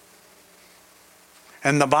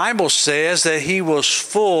 And the Bible says that he was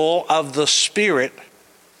full of the Spirit.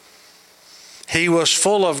 He was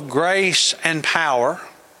full of grace and power,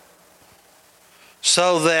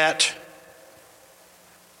 so that,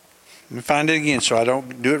 let me find it again so I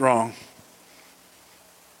don't do it wrong.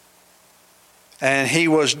 And he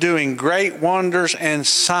was doing great wonders and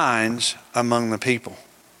signs among the people.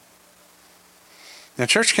 Now,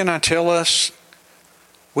 church, can I tell us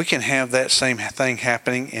we can have that same thing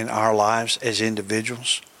happening in our lives as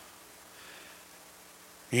individuals?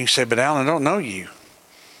 You can say, but Alan, I don't know you.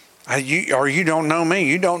 Or you don't know me.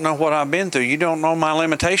 You don't know what I've been through. You don't know my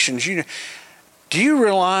limitations. Do you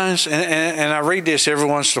realize, and I read this every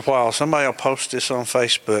once in a while, somebody will post this on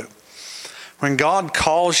Facebook. When God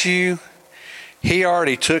calls you, He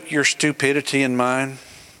already took your stupidity in mind.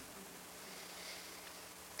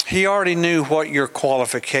 He already knew what your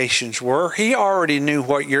qualifications were. He already knew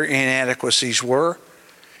what your inadequacies were.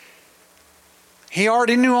 He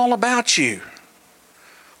already knew all about you.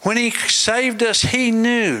 When He saved us, He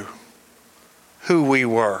knew who we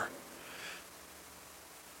were.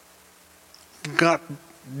 We've got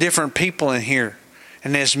different people in here.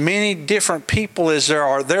 And as many different people as there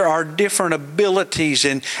are different abilities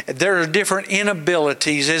and there are different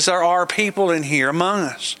inabilities as there are people in here among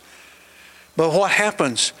us. But what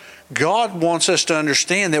happens? God wants us to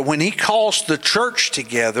understand that when He calls the church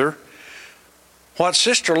together, what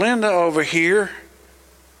Sister Linda over here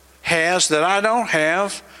has that I don't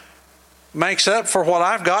have makes up for what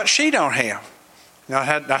I've got she don't have. Now,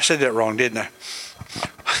 I said that wrong, didn't I?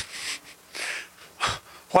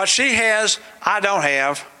 What she has, I don't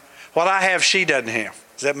have. What I have, she doesn't have.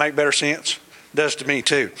 Does that make better sense? It does to me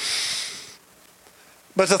too.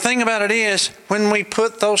 But the thing about it is, when we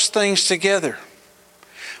put those things together,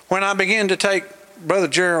 when I begin to take Brother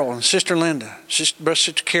Gerald and Sister Linda,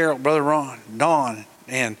 Sister Carol, Brother Ron, Don,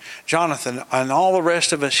 and Jonathan, and all the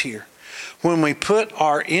rest of us here, when we put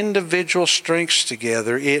our individual strengths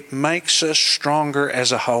together, it makes us stronger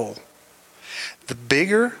as a whole. The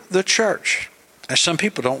bigger the church, now, some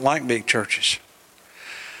people don't like big churches.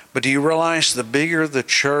 But do you realize the bigger the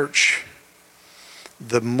church,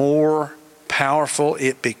 the more powerful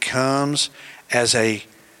it becomes as an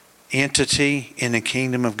entity in the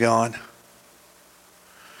kingdom of God?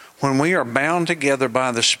 When we are bound together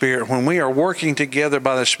by the Spirit, when we are working together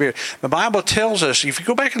by the Spirit, the Bible tells us, if you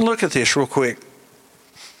go back and look at this real quick,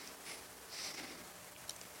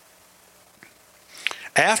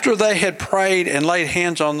 after they had prayed and laid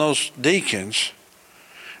hands on those deacons,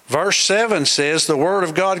 verse 7 says, the word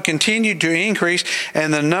of God continued to increase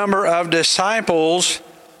and the number of disciples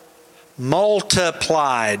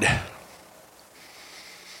multiplied.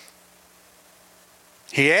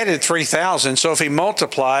 He added 3,000, so if he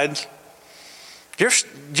multiplied, do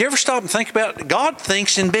you ever stop and think about it? God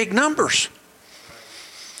thinks in big numbers.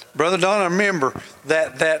 Brother Don, I remember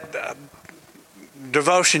that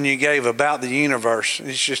devotion you gave about the universe.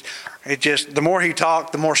 It just the more he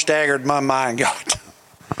talked, the more staggered my mind got.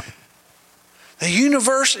 The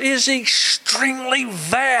universe is extremely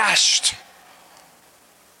vast.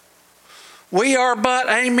 We are but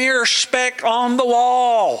a mere speck on the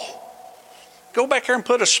wall. Go back here and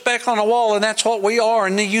put a speck on a wall, and that's what we are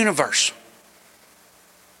in the universe.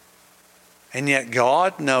 And yet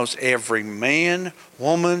God knows every man,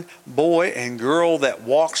 woman, boy, and girl that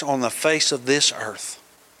walks on the face of this earth.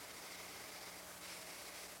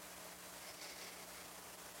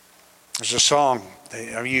 There's a song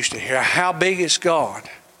that I used to hear. How big is God?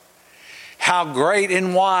 How great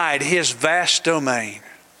and wide His vast domain.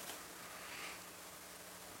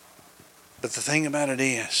 But the thing about it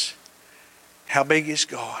is, how big is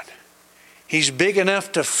God? He's big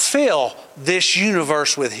enough to fill this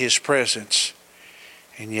universe with His presence,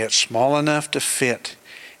 and yet small enough to fit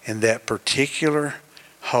in that particular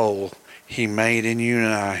hole He made in you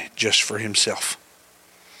and I just for Himself.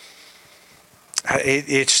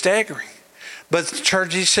 It's staggering. But the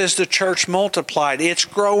church, He says the church multiplied. It's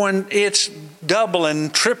growing, it's doubling,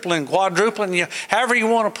 tripling, quadrupling, however you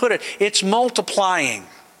want to put it. It's multiplying.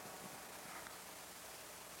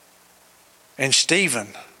 And Stephen,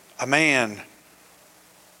 a man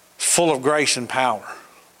full of grace and power,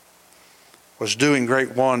 was doing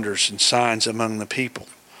great wonders and signs among the people.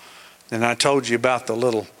 And I told you about the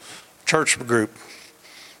little church group,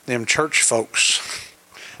 them church folks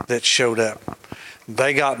that showed up.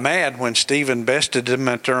 They got mad when Stephen bested them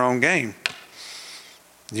at their own game.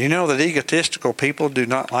 You know that egotistical people do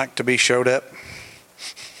not like to be showed up?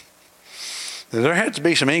 There had to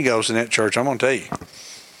be some egos in that church, I'm going to tell you.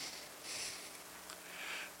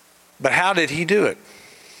 But how did he do it?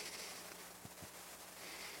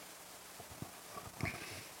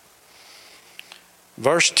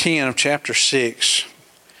 Verse 10 of chapter 6,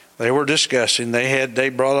 they were discussing, they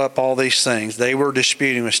brought up all these things. They were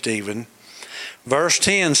disputing with Stephen. Verse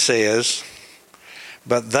 10 says,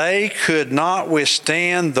 but they could not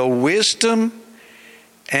withstand the wisdom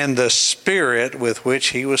and the spirit with which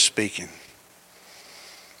he was speaking.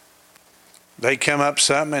 They come up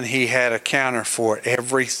something and he had a counter for it.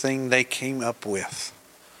 Everything they came up with,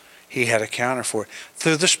 he had a counter for it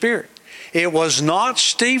through the Spirit. It was not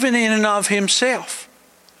Stephen in and of himself.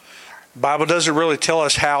 The Bible doesn't really tell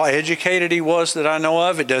us how educated he was that I know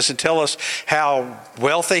of. It doesn't tell us how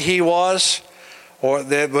wealthy he was, or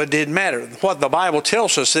that it didn't matter. What the Bible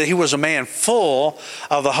tells us is that he was a man full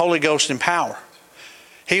of the Holy Ghost and power.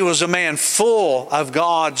 He was a man full of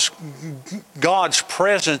God's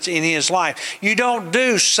presence in his life. You don't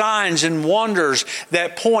do signs and wonders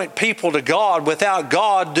that point people to God without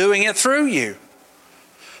God doing it through you.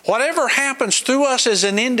 Whatever happens through us as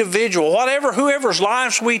an individual, whoever's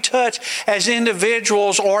lives we touch as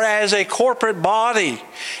individuals or as a corporate body,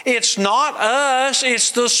 it's not us, it's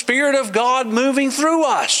the Spirit of God moving through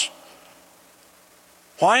us.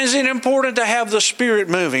 Why is it important to have the Spirit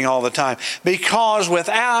moving all the time? Because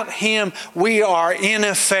without Him, we are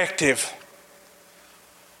ineffective.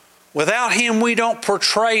 Without Him, we don't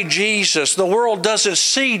portray Jesus. The world doesn't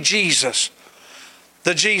see Jesus,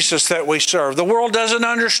 the Jesus that we serve. The world doesn't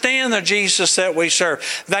understand the Jesus that we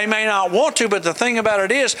serve. They may not want to, but the thing about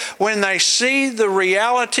it is, when they see the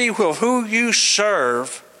reality of who you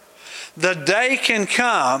serve, the day can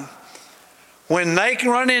come when they can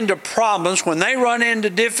run into problems, when they run into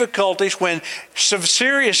difficulties, when some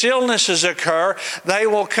serious illnesses occur, they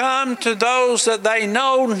will come to those that they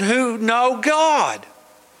know who know God.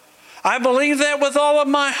 I believe that with all of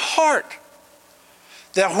my heart.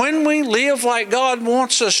 That when we live like God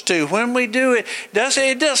wants us to, when we do it,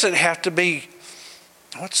 it doesn't have to be,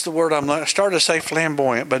 what's the word I started to say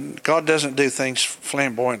flamboyant, but God doesn't do things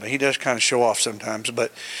flamboyantly. He does kind of show off sometimes,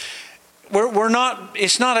 but we're not,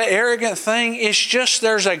 it's not an arrogant thing. It's just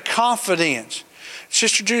there's a confidence.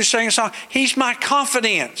 Sister Judy sang a song, He's my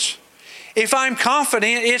confidence. If I'm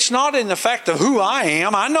confident, it's not in the fact of who I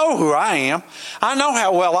am. I know who I am. I know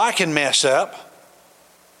how well I can mess up.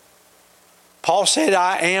 Paul said,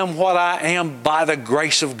 I am what I am by the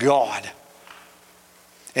grace of God.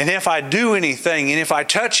 And if I do anything, and if I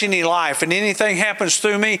touch any life, and anything happens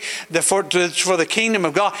through me for the kingdom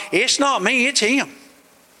of God, it's not me, it's Him.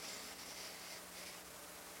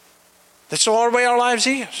 That's the way our lives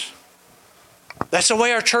is. That's the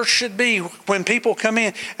way our church should be. When people come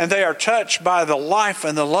in and they are touched by the life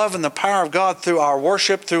and the love and the power of God through our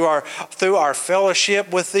worship, through our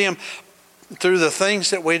fellowship with them, through the things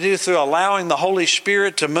that we do, through allowing the Holy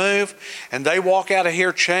Spirit to move, and they walk out of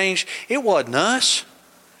here changed, it wasn't us.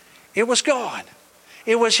 It was God.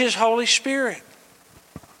 It was His Holy Spirit.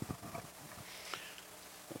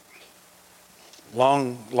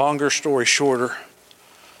 Longer story shorter,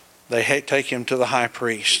 they take him to the high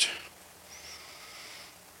priest.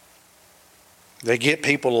 They get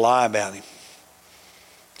people to lie about him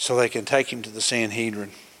so they can take him to the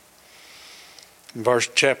Sanhedrin. In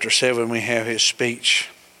chapter 7, we have his speech.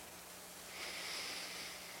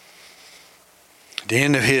 At the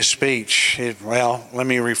end of his speech, let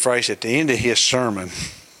me rephrase it. At the end of his sermon,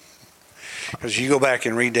 because you go back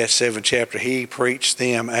and read that 7th chapter, he preached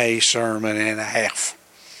them a sermon and a half.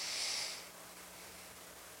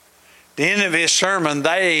 The end of his sermon,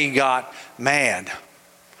 they got mad.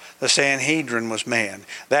 The Sanhedrin was mad.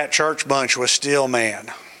 That church bunch was still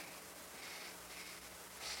mad.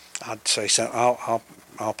 I'd say something.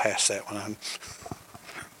 I'll pass that one on.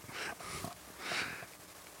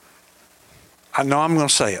 I know I'm going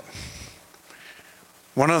to say it.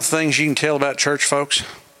 One of the things you can tell about church folks,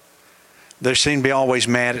 they seem to be always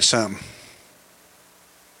mad at something.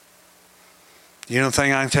 You know the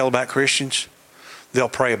thing I can tell about Christians? They'll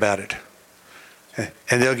pray about it.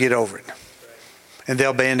 And they'll get over it. And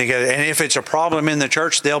they'll band together. And if it's a problem in the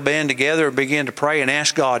church, they'll band together and begin to pray and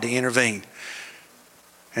ask God to intervene.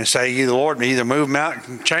 And say, you, the Lord, either move them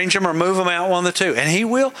out, change them, or move them out, one of the two. And He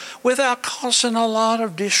will, without causing a lot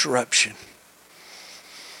of disruption.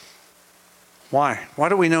 Why? Why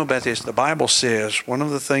do we know about this? The Bible says, one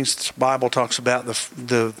of the things the Bible talks about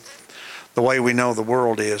the way we know the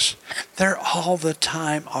world is, they're all the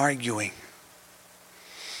time arguing.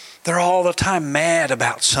 They're all the time mad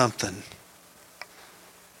about something.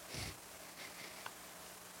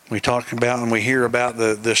 We talk about and we hear about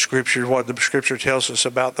the Scripture, what the Scripture tells us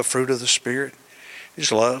about the fruit of the Spirit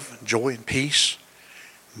is love, joy, and peace,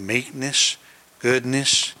 meekness,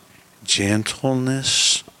 goodness,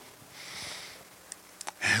 gentleness,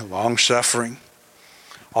 long-suffering.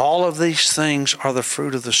 All of these things are the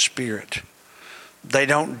fruit of the Spirit. They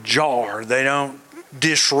don't jar. They don't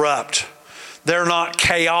disrupt. They're not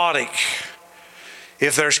chaotic.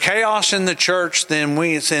 If there's chaos in the church,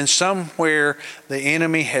 then somewhere the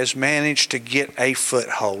enemy has managed to get a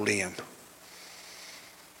foothold in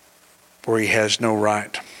where he has no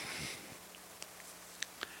right.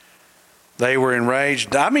 They were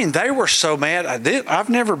enraged. I mean, they were so mad. I've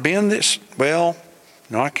never been this, well,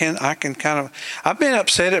 no, I can kind of, I've been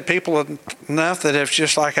upset at people enough that it's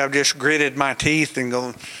just like I've just gritted my teeth and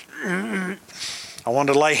gone, I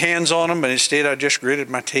wanted to lay hands on them, but instead I just gritted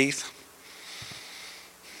my teeth.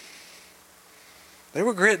 They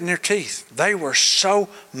were gritting their teeth. They were so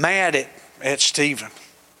mad at Stephen.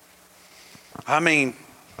 I mean,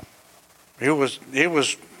 it was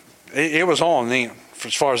on them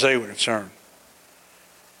as far as they were concerned.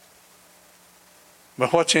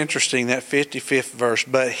 But what's interesting, that 55th verse,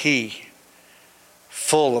 but he,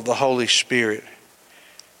 full of the Holy Spirit,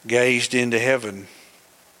 gazed into heaven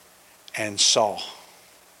and saw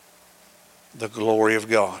the glory of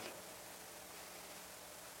God.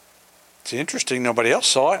 It's interesting, nobody else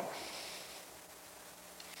saw it.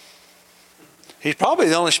 He's probably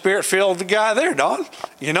the only Spirit-filled guy there, Don.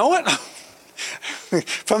 You know it?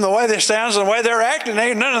 From the way this sounds and the way they're acting,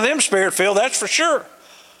 ain't none of them Spirit-filled, that's for sure.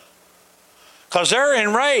 Because they're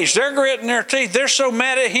enraged. They're gritting their teeth. They're so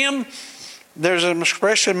mad at him. There's an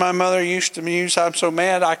expression my mother used to use, I'm so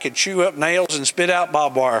mad I could chew up nails and spit out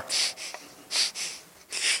barbed wire.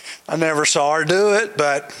 I never saw her do it,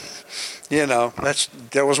 but, you know,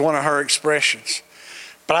 that was one of her expressions.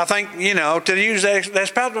 But I think, you know, to use that,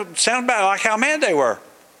 sounds about like how mad they were.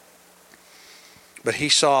 But he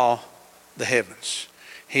saw the heavens.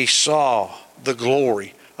 He saw the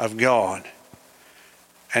glory of God.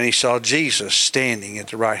 And he saw Jesus standing at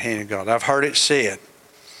the right hand of God. I've heard it said,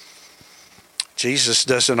 Jesus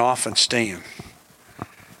doesn't often stand.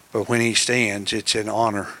 But when he stands, it's in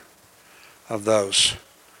honor of those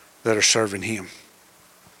that are serving him.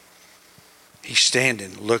 He's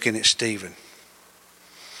standing, looking at Stephen.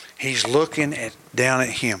 He's looking down at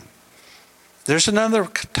him. There's another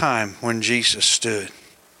time when Jesus stood.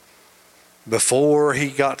 Before he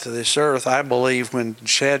got to this earth, I believe when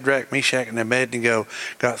Shadrach, Meshach, and Abednego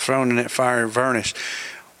got thrown in that fiery furnace,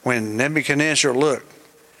 when Nebuchadnezzar looked,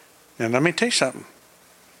 now let me tell you something.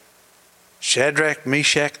 Shadrach,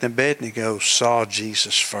 Meshach, and Abednego saw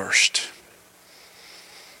Jesus first.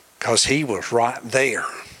 Because he was right there.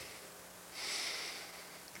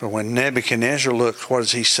 But when Nebuchadnezzar looked, what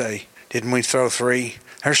does he say? Didn't we throw 3?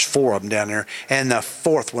 There's 4 of them down there. And the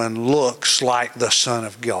 4th one looks like the Son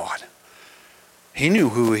of God. He knew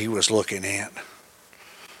who he was looking at.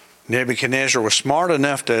 Nebuchadnezzar was smart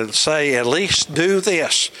enough to say, at least do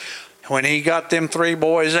this. When he got them 3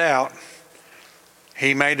 boys out,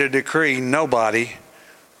 he made a decree, nobody,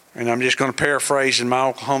 and I'm just going to paraphrase in my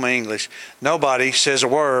Oklahoma English, nobody says a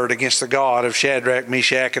word against the God of Shadrach,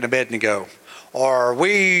 Meshach, and Abednego, or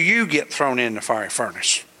you get thrown in the fiery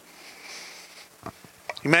furnace.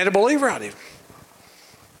 He made a believer out of him.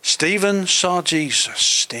 Stephen saw Jesus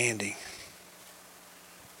standing.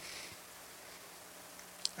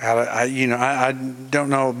 I don't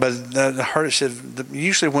know, but I heard it said,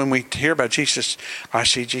 usually when we hear about Jesus, I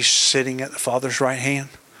see Jesus sitting at the Father's right hand.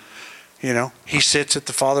 You know, he sits at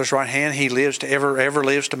the Father's right hand. He lives to ever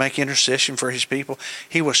lives to make intercession for his people.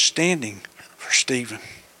 He was standing for Stephen.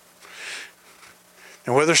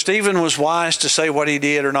 And whether Stephen was wise to say what he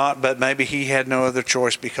did or not, but maybe he had no other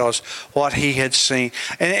choice because what he had seen.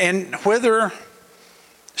 And whether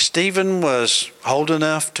Stephen was old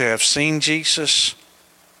enough to have seen Jesus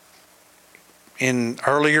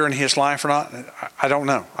earlier in his life or not, I don't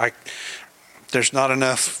know. There's not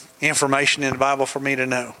enough information in the Bible for me to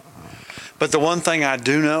know. But the one thing I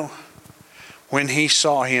do know, when he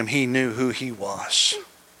saw him, he knew who he was.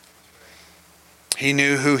 He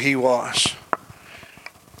knew who he was.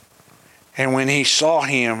 And when he saw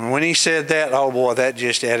him, when he said that, oh boy, that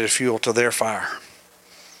just added fuel to their fire.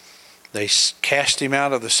 They cast him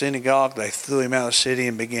out of the synagogue, they threw him out of the city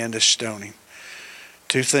and began to stone him.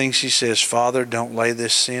 Two things he says, Father, don't lay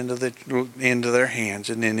this sin into their hands.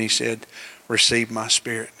 And then he said, receive my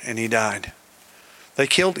spirit. And he died. They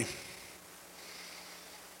killed him.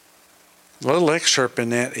 A little excerpt in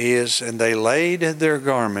that is, and they laid their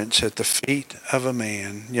garments at the feet of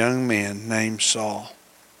a young man named Saul.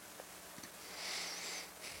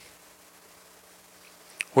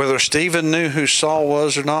 Whether Stephen knew who Saul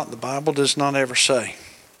was or not, the Bible does not ever say.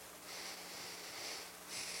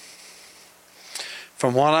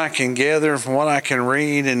 From what I can gather, from what I can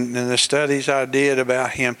read in the studies I did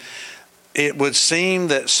about him, it would seem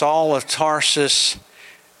that Saul of Tarsus,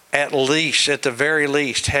 at the very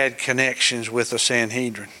least, had connections with the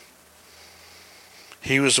Sanhedrin.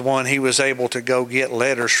 He was the one, he was able to go get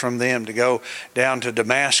letters from them, to go down to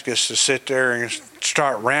Damascus to sit there and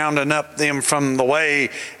start rounding up them from the way,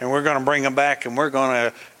 and we're going to bring them back, and we're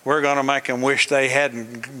going to make them wish they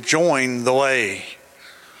hadn't joined the way.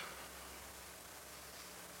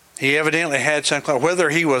 He evidently had some, whether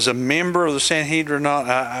he was a member of the Sanhedrin or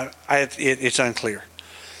not, it's unclear.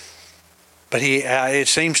 But it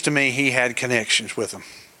seems to me he had connections with them.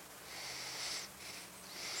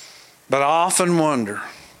 But I often wonder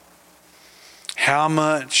how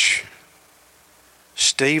much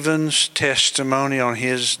Stephen's testimony on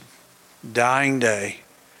his dying day,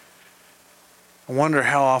 I wonder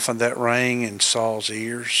how often that rang in Saul's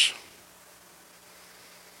ears.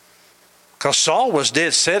 Because Saul was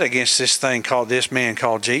dead set against this man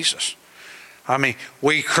called Jesus. I mean,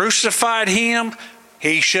 we crucified him.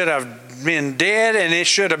 He should have been dead and it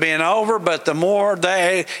should have been over, but the more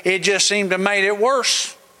it just seemed to make it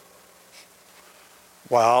worse.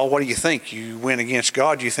 Well, what do you think? You went against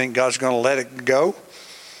God. You think God's going to let it go?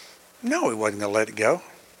 No, he wasn't going to let it go.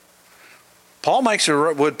 Paul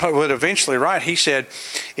would eventually write. He said,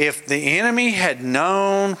 if the enemy had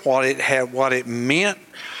known what it meant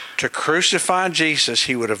to crucify Jesus,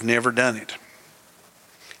 he would have never done it.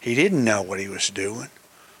 He didn't know what he was doing.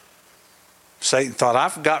 Satan thought,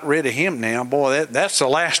 I've got rid of him now. Boy, that's the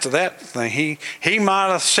last of that thing. He might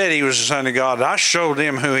have said he was the Son of God. I showed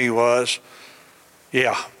him who he was.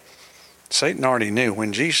 Yeah. Satan already knew.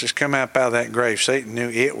 When Jesus came up out of that grave, Satan knew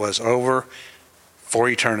it was over for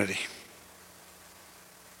eternity.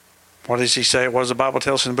 What does he say? What does the Bible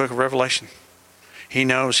tell us in the book of Revelation? He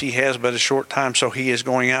knows he has but a short time, so he is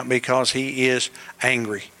going out because he is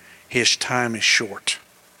angry. His time is short.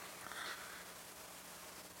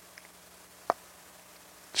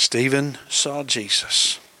 Stephen saw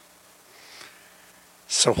Jesus.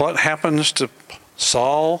 So what happens to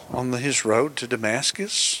Saul on his road to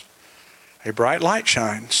Damascus? A bright light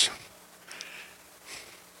shines.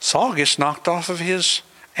 Saul gets knocked off of his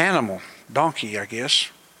animal, donkey, I guess.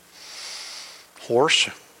 Horse.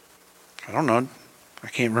 I don't know. I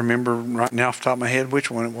can't remember right now off the top of my head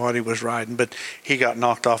what he was riding, but he got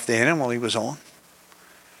knocked off the animal he was on.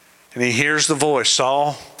 And he hears the voice,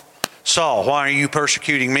 Saul, Saul, why are you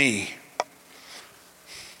persecuting me?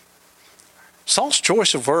 Saul's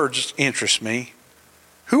choice of words interests me.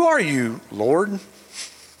 Who are you, Lord?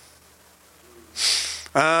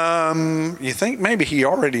 You think maybe he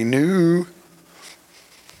already knew?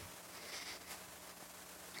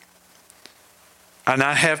 And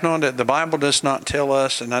I have known that the Bible does not tell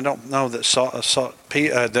us, and I don't know that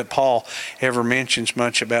that Paul ever mentions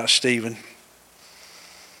much about Stephen.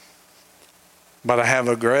 But I have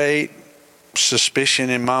a great suspicion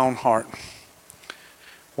in my own heart.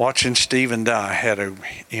 Watching Stephen die had an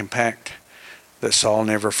impact that Saul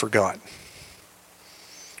never forgot.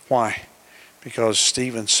 Why? Because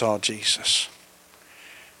Stephen saw Jesus.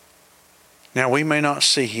 Now we may not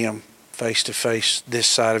see him face to face this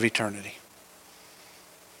side of eternity.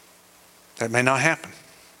 That may not happen.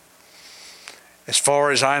 As far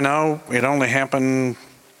as I know, it only happened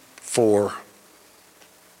for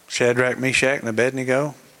Shadrach, Meshach, and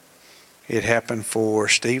Abednego. It happened for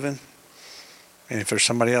Stephen. And if there's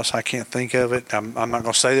somebody else I can't think of it, I'm not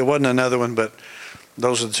going to say there wasn't another one, but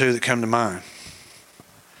those are the two that come to mind.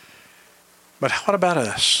 But what about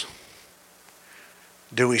us?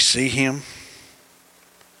 Do we see Him?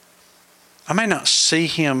 I may not see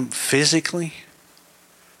Him physically,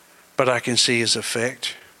 but I can see His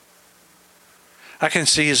effect. I can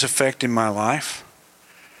see His effect in my life.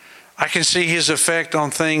 I can see His effect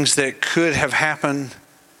on things that could have happened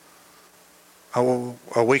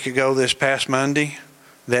a week ago this past Monday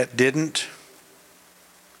that didn't.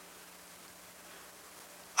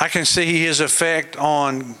 I can see His effect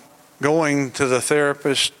on going to the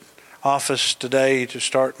therapist office today to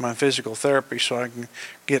start my physical therapy so I can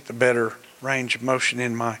get the better range of motion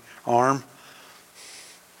in my arm.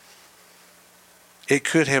 It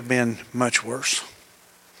could have been much worse.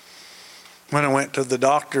 When I went to the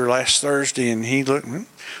doctor last Thursday and he looked,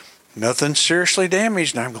 nothing seriously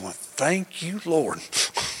damaged, and I'm going, thank you, Lord.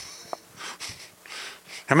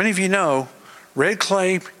 How many of you know red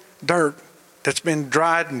clay dirt that's been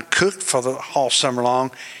dried and cooked for the whole summer long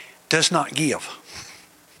does not give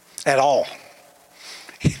at all?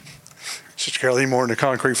 Sister Carol, any more than the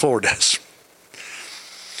concrete floor does.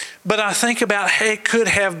 But I think about how it could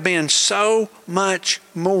have been so much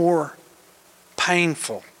more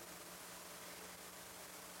painful.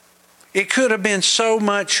 It could have been so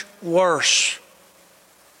much worse.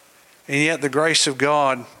 And yet the grace of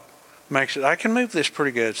God makes it. I can move this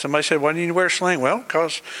pretty good. Somebody said, why do you need to wear a sling? Well,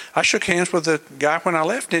 because I shook hands with the guy when I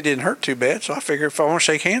left. It didn't hurt too bad. So I figured if I want to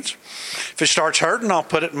shake hands, if it starts hurting, I'll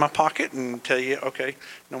put it in my pocket and tell you, okay,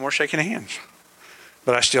 no more shaking hands.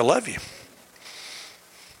 But I still love you.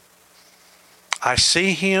 I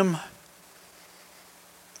see Him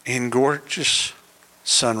in gorgeous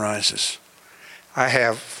sunrises. I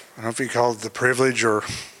don't know if you call it the privilege or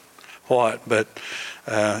what, but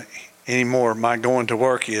anymore, my going to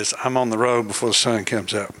work is I'm on the road before the sun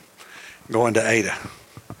comes up, going to Ada.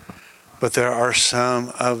 But there are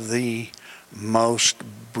some of the most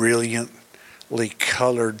brilliantly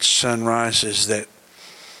colored sunrises that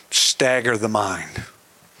stagger the mind.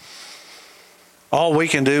 All we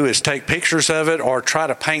can do is take pictures of it or try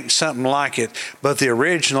to paint something like it, but the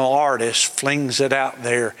original artist flings it out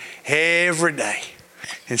there every day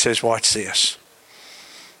and says, watch this.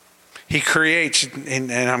 He creates,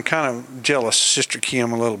 and I'm kind of jealous of Sister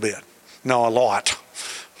Kim a little bit. No, a lot.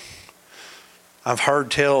 I've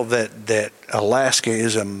heard tell that Alaska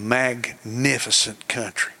is a magnificent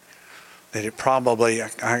country. That it probably,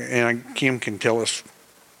 and Kim can tell us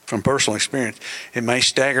from personal experience, it may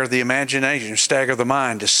stagger the imagination, stagger the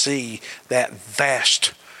mind to see that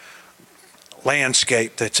vast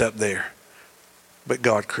landscape that's up there. But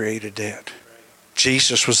God created that.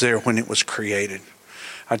 Jesus was there when it was created.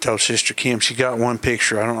 I told Sister Kim, she got one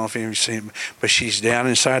picture. I don't know if any of you seen it, but she's down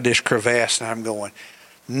inside this crevasse, and I'm going,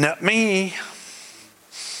 not me.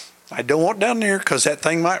 I don't want down there because that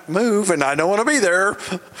thing might move, and I don't want to be there.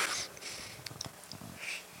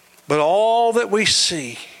 But all that we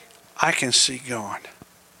see, I can see God.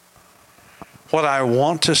 What I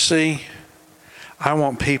want to see, I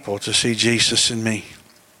want people to see Jesus in me.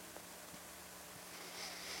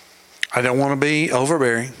 I don't want to be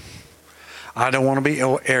overbearing. I don't want to be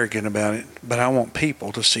arrogant about it, but I want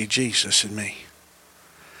people to see Jesus in me.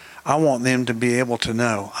 I want them to be able to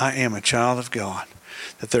know I am a child of God,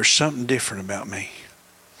 that there's something different about me.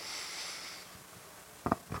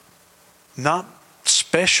 Not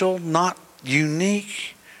special, not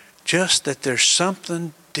unique, just that there's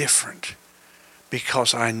something different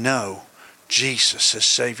because I know Jesus is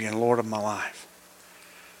Savior and Lord of my life.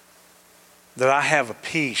 That I have a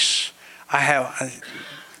peace.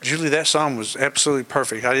 Julie, that song was absolutely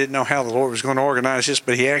perfect. I didn't know how the Lord was going to organize this,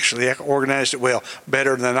 but He actually organized it well,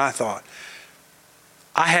 better than I thought.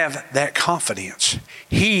 I have that confidence.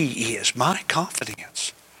 He is my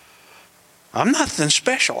confidence. I'm nothing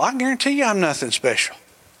special. I guarantee you I'm nothing special.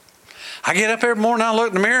 I get up every morning, I look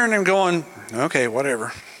in the mirror and I'm going, okay,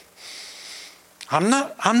 whatever. I'm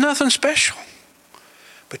nothing special.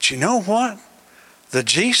 But you know what? The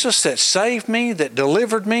Jesus that saved me, that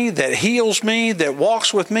delivered me, that heals me, that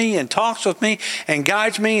walks with me and talks with me and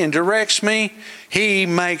guides me and directs me, He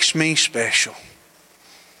makes me special.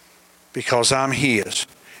 Because I'm His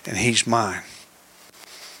and He's mine.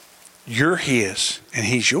 You're His and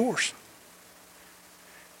He's yours.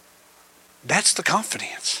 That's the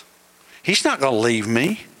confidence. He's not going to leave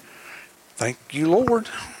me. Thank you, Lord.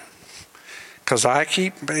 Because I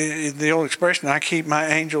keep, the old expression, I keep my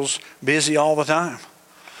angels busy all the time.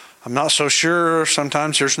 I'm not so sure.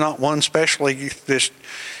 Sometimes there's not one specially.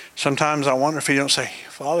 Sometimes I wonder if He don't say,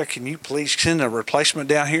 Father, can you please send a replacement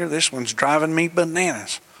down here? This one's driving me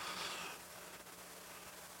bananas.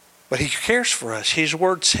 But He cares for us. His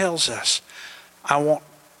word tells us, I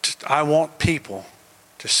want people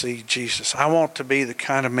to see Jesus. I want to be the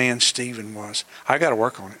kind of man Stephen was. I got to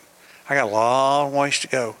work on it. I got a long ways to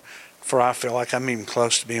go before I feel like I'm even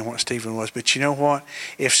close to being what Stephen was. But you know what?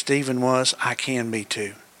 If Stephen was, I can be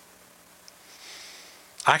too.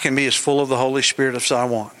 I can be as full of the Holy Spirit as I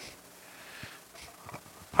want.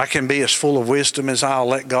 I can be as full of wisdom as I'll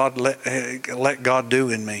let God do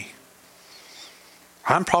in me.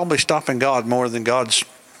 I'm probably stopping God more than God's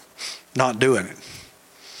not doing it.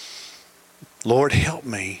 Lord, help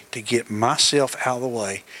me to get myself out of the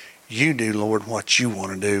way. You do, Lord, what you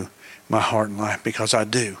want to do in my heart and life, because I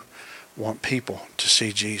do want people to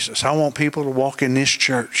see Jesus. I want people to walk in this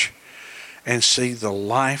church and see the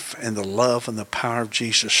life and the love and the power of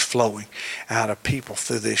Jesus flowing out of people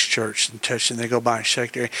through this church and touching. They go by and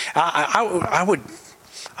shake their hand.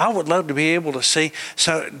 I would love to be able to see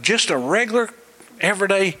just a regular,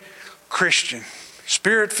 everyday Christian,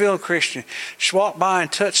 Spirit-filled Christian, just walk by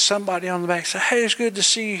and touch somebody on the back, say, hey, it's good to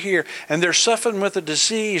see you here. And they're suffering with a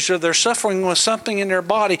disease, or they're suffering with something in their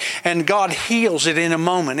body, and God heals it in a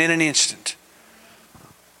moment, in an instant.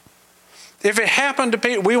 If it happened to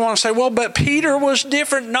Peter, we want to say, well, but Peter was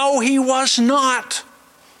different. No, he was not.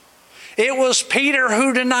 It was Peter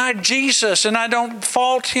who denied Jesus, and I don't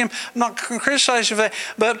fault him. I'm not criticizing for that.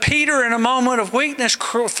 But Peter, in a moment of weakness,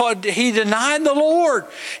 he denied the Lord.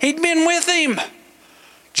 He'd been with him.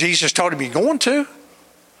 Jesus told him he's going to,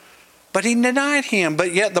 but he denied him.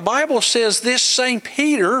 But yet the Bible says this same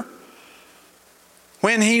Peter,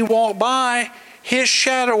 when he walked by, his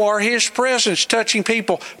shadow or his presence touching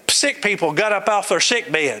people, sick people got up off their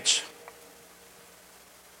sick beds.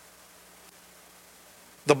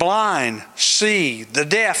 The blind see, the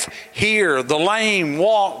deaf hear, the lame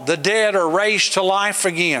walk, the dead are raised to life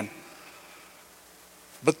again.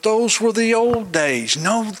 But those were the old days.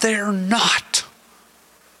 No, they're not.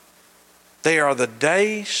 They are the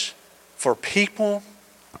days for people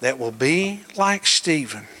that will be like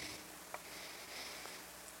Stephen.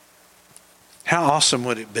 How awesome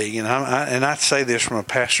would it be? And I say this from a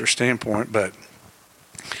pastor standpoint, but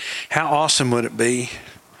how awesome would it be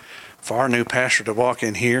for our new pastor to walk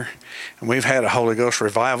in here, and we've had a Holy Ghost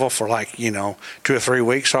revival for 2 or 3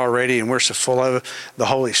 weeks already, and we're so full of the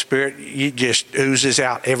Holy Spirit, it just oozes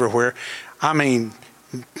out everywhere. I mean,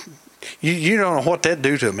 you don't know what that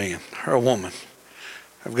do to a man or a woman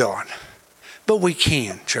of God. But we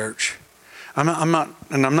can, church. I'm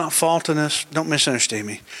not faulting us. Don't misunderstand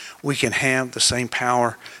me. We can have the same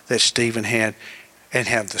power that Stephen had and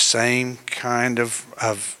have the same kind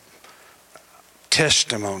of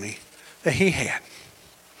testimony that he had.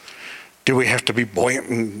 Do we have to be buoyant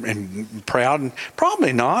and proud?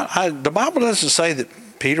 Probably not. The Bible doesn't say that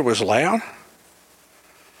Peter was loud.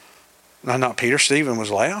 No, not Peter. Stephen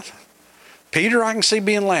was loud. Peter, I can see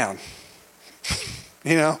being loud.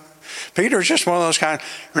 Peter's just one of those kind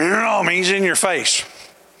of, he's in your face.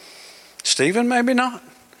 Stephen, maybe not.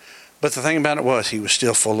 But the thing about it was, he was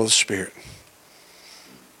still full of the Spirit.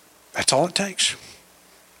 That's all it takes.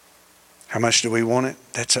 How much do we want it?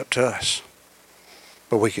 That's up to us.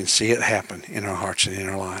 But we can see it happen in our hearts and in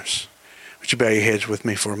our lives. Would you bow your heads with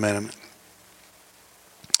me for a minute?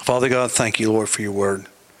 Father God, thank you, Lord, for your word.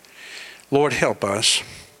 Lord, help us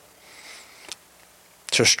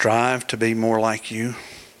to strive to be more like you,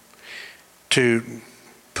 to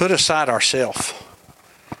put aside ourselves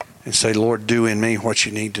and say, Lord, do in me what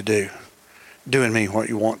you need to do. Do in me what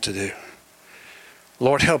you want to do.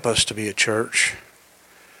 Lord, help us to be a church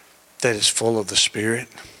that is full of the Spirit,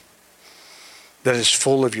 that is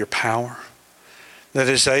full of your power, that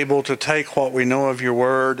is able to take what we know of your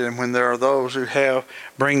word, and when there are those who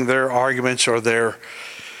bring their arguments or their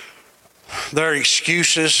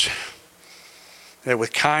excuses, that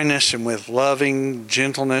with kindness and with loving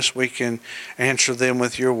gentleness we can answer them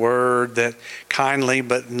with your word that kindly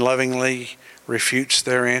but lovingly refutes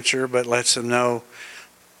their answer, but lets them know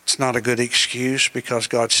it's not a good excuse because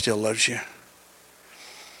God still loves you.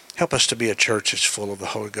 Help us to be a church that's full of the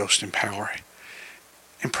Holy Ghost and power.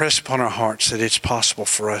 Impress upon our hearts that it's possible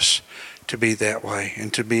for us to be that way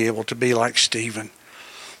and to be able to be like Stephen.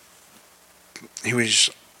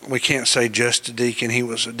 We can't say just a deacon. He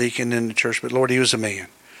was a deacon in the church, but Lord, he was a man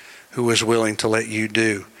who was willing to let you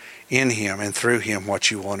do in him and through him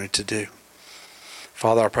what you wanted to do.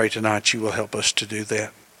 Father, I pray tonight you will help us to do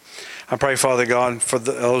that. I pray, Father God, for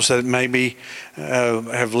those that maybe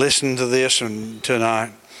have listened to this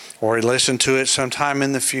tonight or listen to it sometime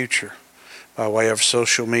in the future by way of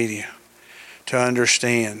social media, to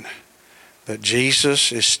understand that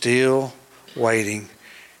Jesus is still waiting.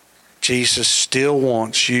 Jesus still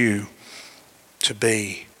wants you to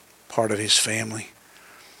be part of his family.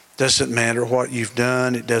 Doesn't matter what you've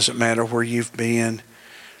done. It doesn't matter where you've been.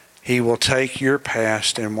 He will take your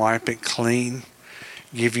past and wipe it clean,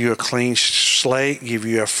 give you a clean slate, give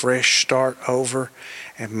you a fresh start over,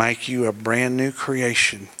 and make you a brand new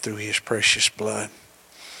creation through His precious blood.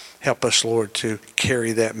 Help us, Lord, to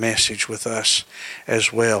carry that message with us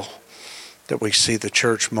as well, that we see the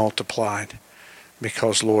church multiplied,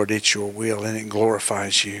 because, Lord, it's your will and it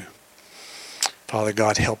glorifies you. Father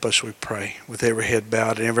God, help us, we pray, with every head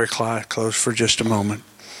bowed and every eye closed for just a moment.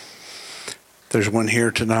 There's one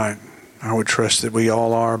here tonight. I would trust that we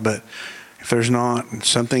all are, but if there's not, and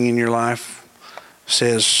something in your life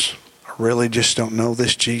says, I really just don't know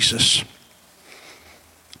this Jesus,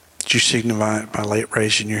 would you signify it by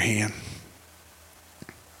raising your hand?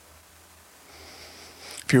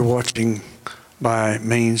 If you're watching by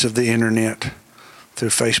means of the internet, through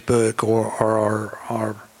Facebook or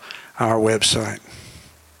our website,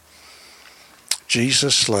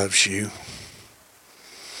 Jesus loves you.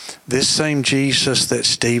 This same Jesus that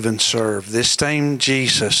Stephen served, this same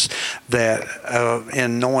Jesus that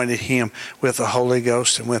anointed him with the Holy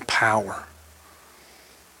Ghost and with power,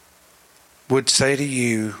 would say to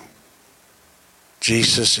you,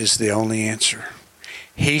 Jesus is the only answer.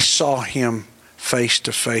 He saw him face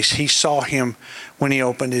to face. He saw him when he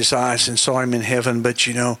opened his eyes and saw him in heaven, but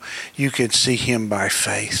you could see him by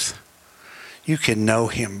faith. You can know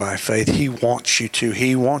him by faith. He wants you to.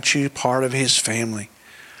 He wants you part of his family.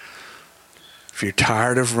 If you're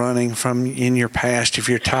tired of running from in your past, if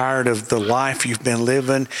you're tired of the life you've been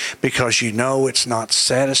living because you know it's not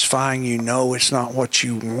satisfying, you know it's not what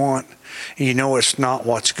you want, you know it's not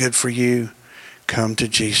what's good for you, come to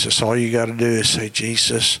Jesus. All you got to do is say,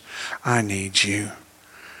 Jesus, I need you.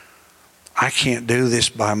 I can't do this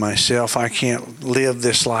by myself. I can't live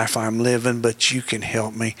this life I'm living, but you can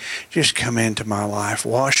help me. Just come into my life.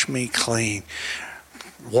 Wash me clean.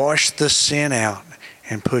 Wash the sin out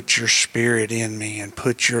and put your spirit in me and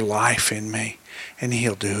put your life in me, and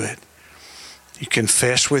he'll do it. You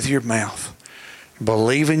confess with your mouth.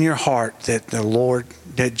 Believe in your heart that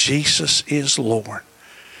that Jesus is Lord.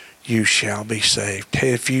 You shall be saved.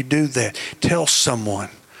 If you do that, tell someone.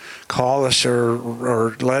 Call us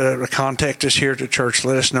or contact us here at the church.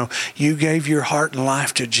 Let us know you gave your heart and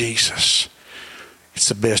life to Jesus. It's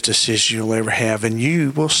the best decision you'll ever have. And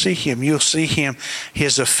you will see him. You'll see him,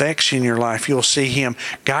 his effects in your life. You'll see him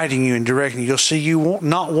guiding you and directing you. You'll see you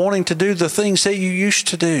not wanting to do the things that you used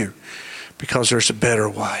to do because there's a better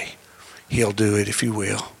way. He'll do it if you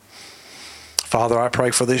will. Father, I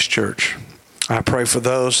pray for this church. I pray for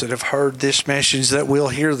those that have heard this message, that will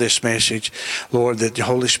hear this message. Lord, that the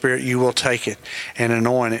Holy Spirit, you will take it and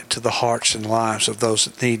anoint it to the hearts and lives of those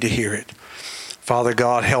that need to hear it. Father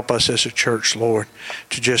God, help us as a church, Lord,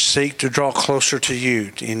 to just seek to draw closer to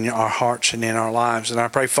you in our hearts and in our lives. And I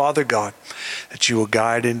pray, Father God, that you will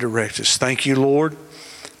guide and direct us. Thank you, Lord,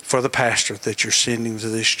 for the pastor that you're sending to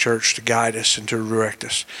this church to guide us and to direct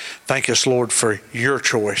us. Thank us, Lord, for your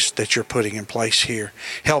choice that you're putting in place here.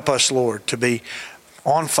 Help us, Lord, to be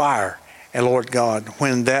on fire. And Lord God,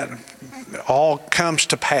 when that all comes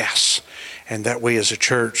to pass, and that we as a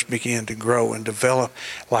church begin to grow and develop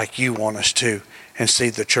like you want us to, and see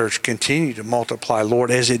the church continue to multiply,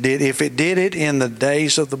 Lord, as it did. If it did it in the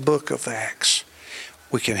days of the book of Acts,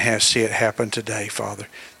 we can see it happen today, Father.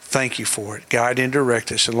 Thank you for it. Guide and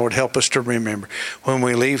direct us. And Lord, help us to remember when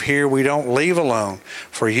we leave here, we don't leave alone.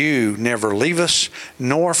 For you never leave us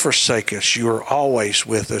nor forsake us. You are always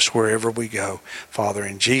with us wherever we go. Father,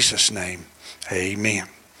 in Jesus' name, amen.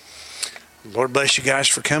 Lord bless you guys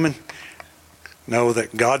for coming. Know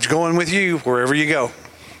that God's going with you wherever you go.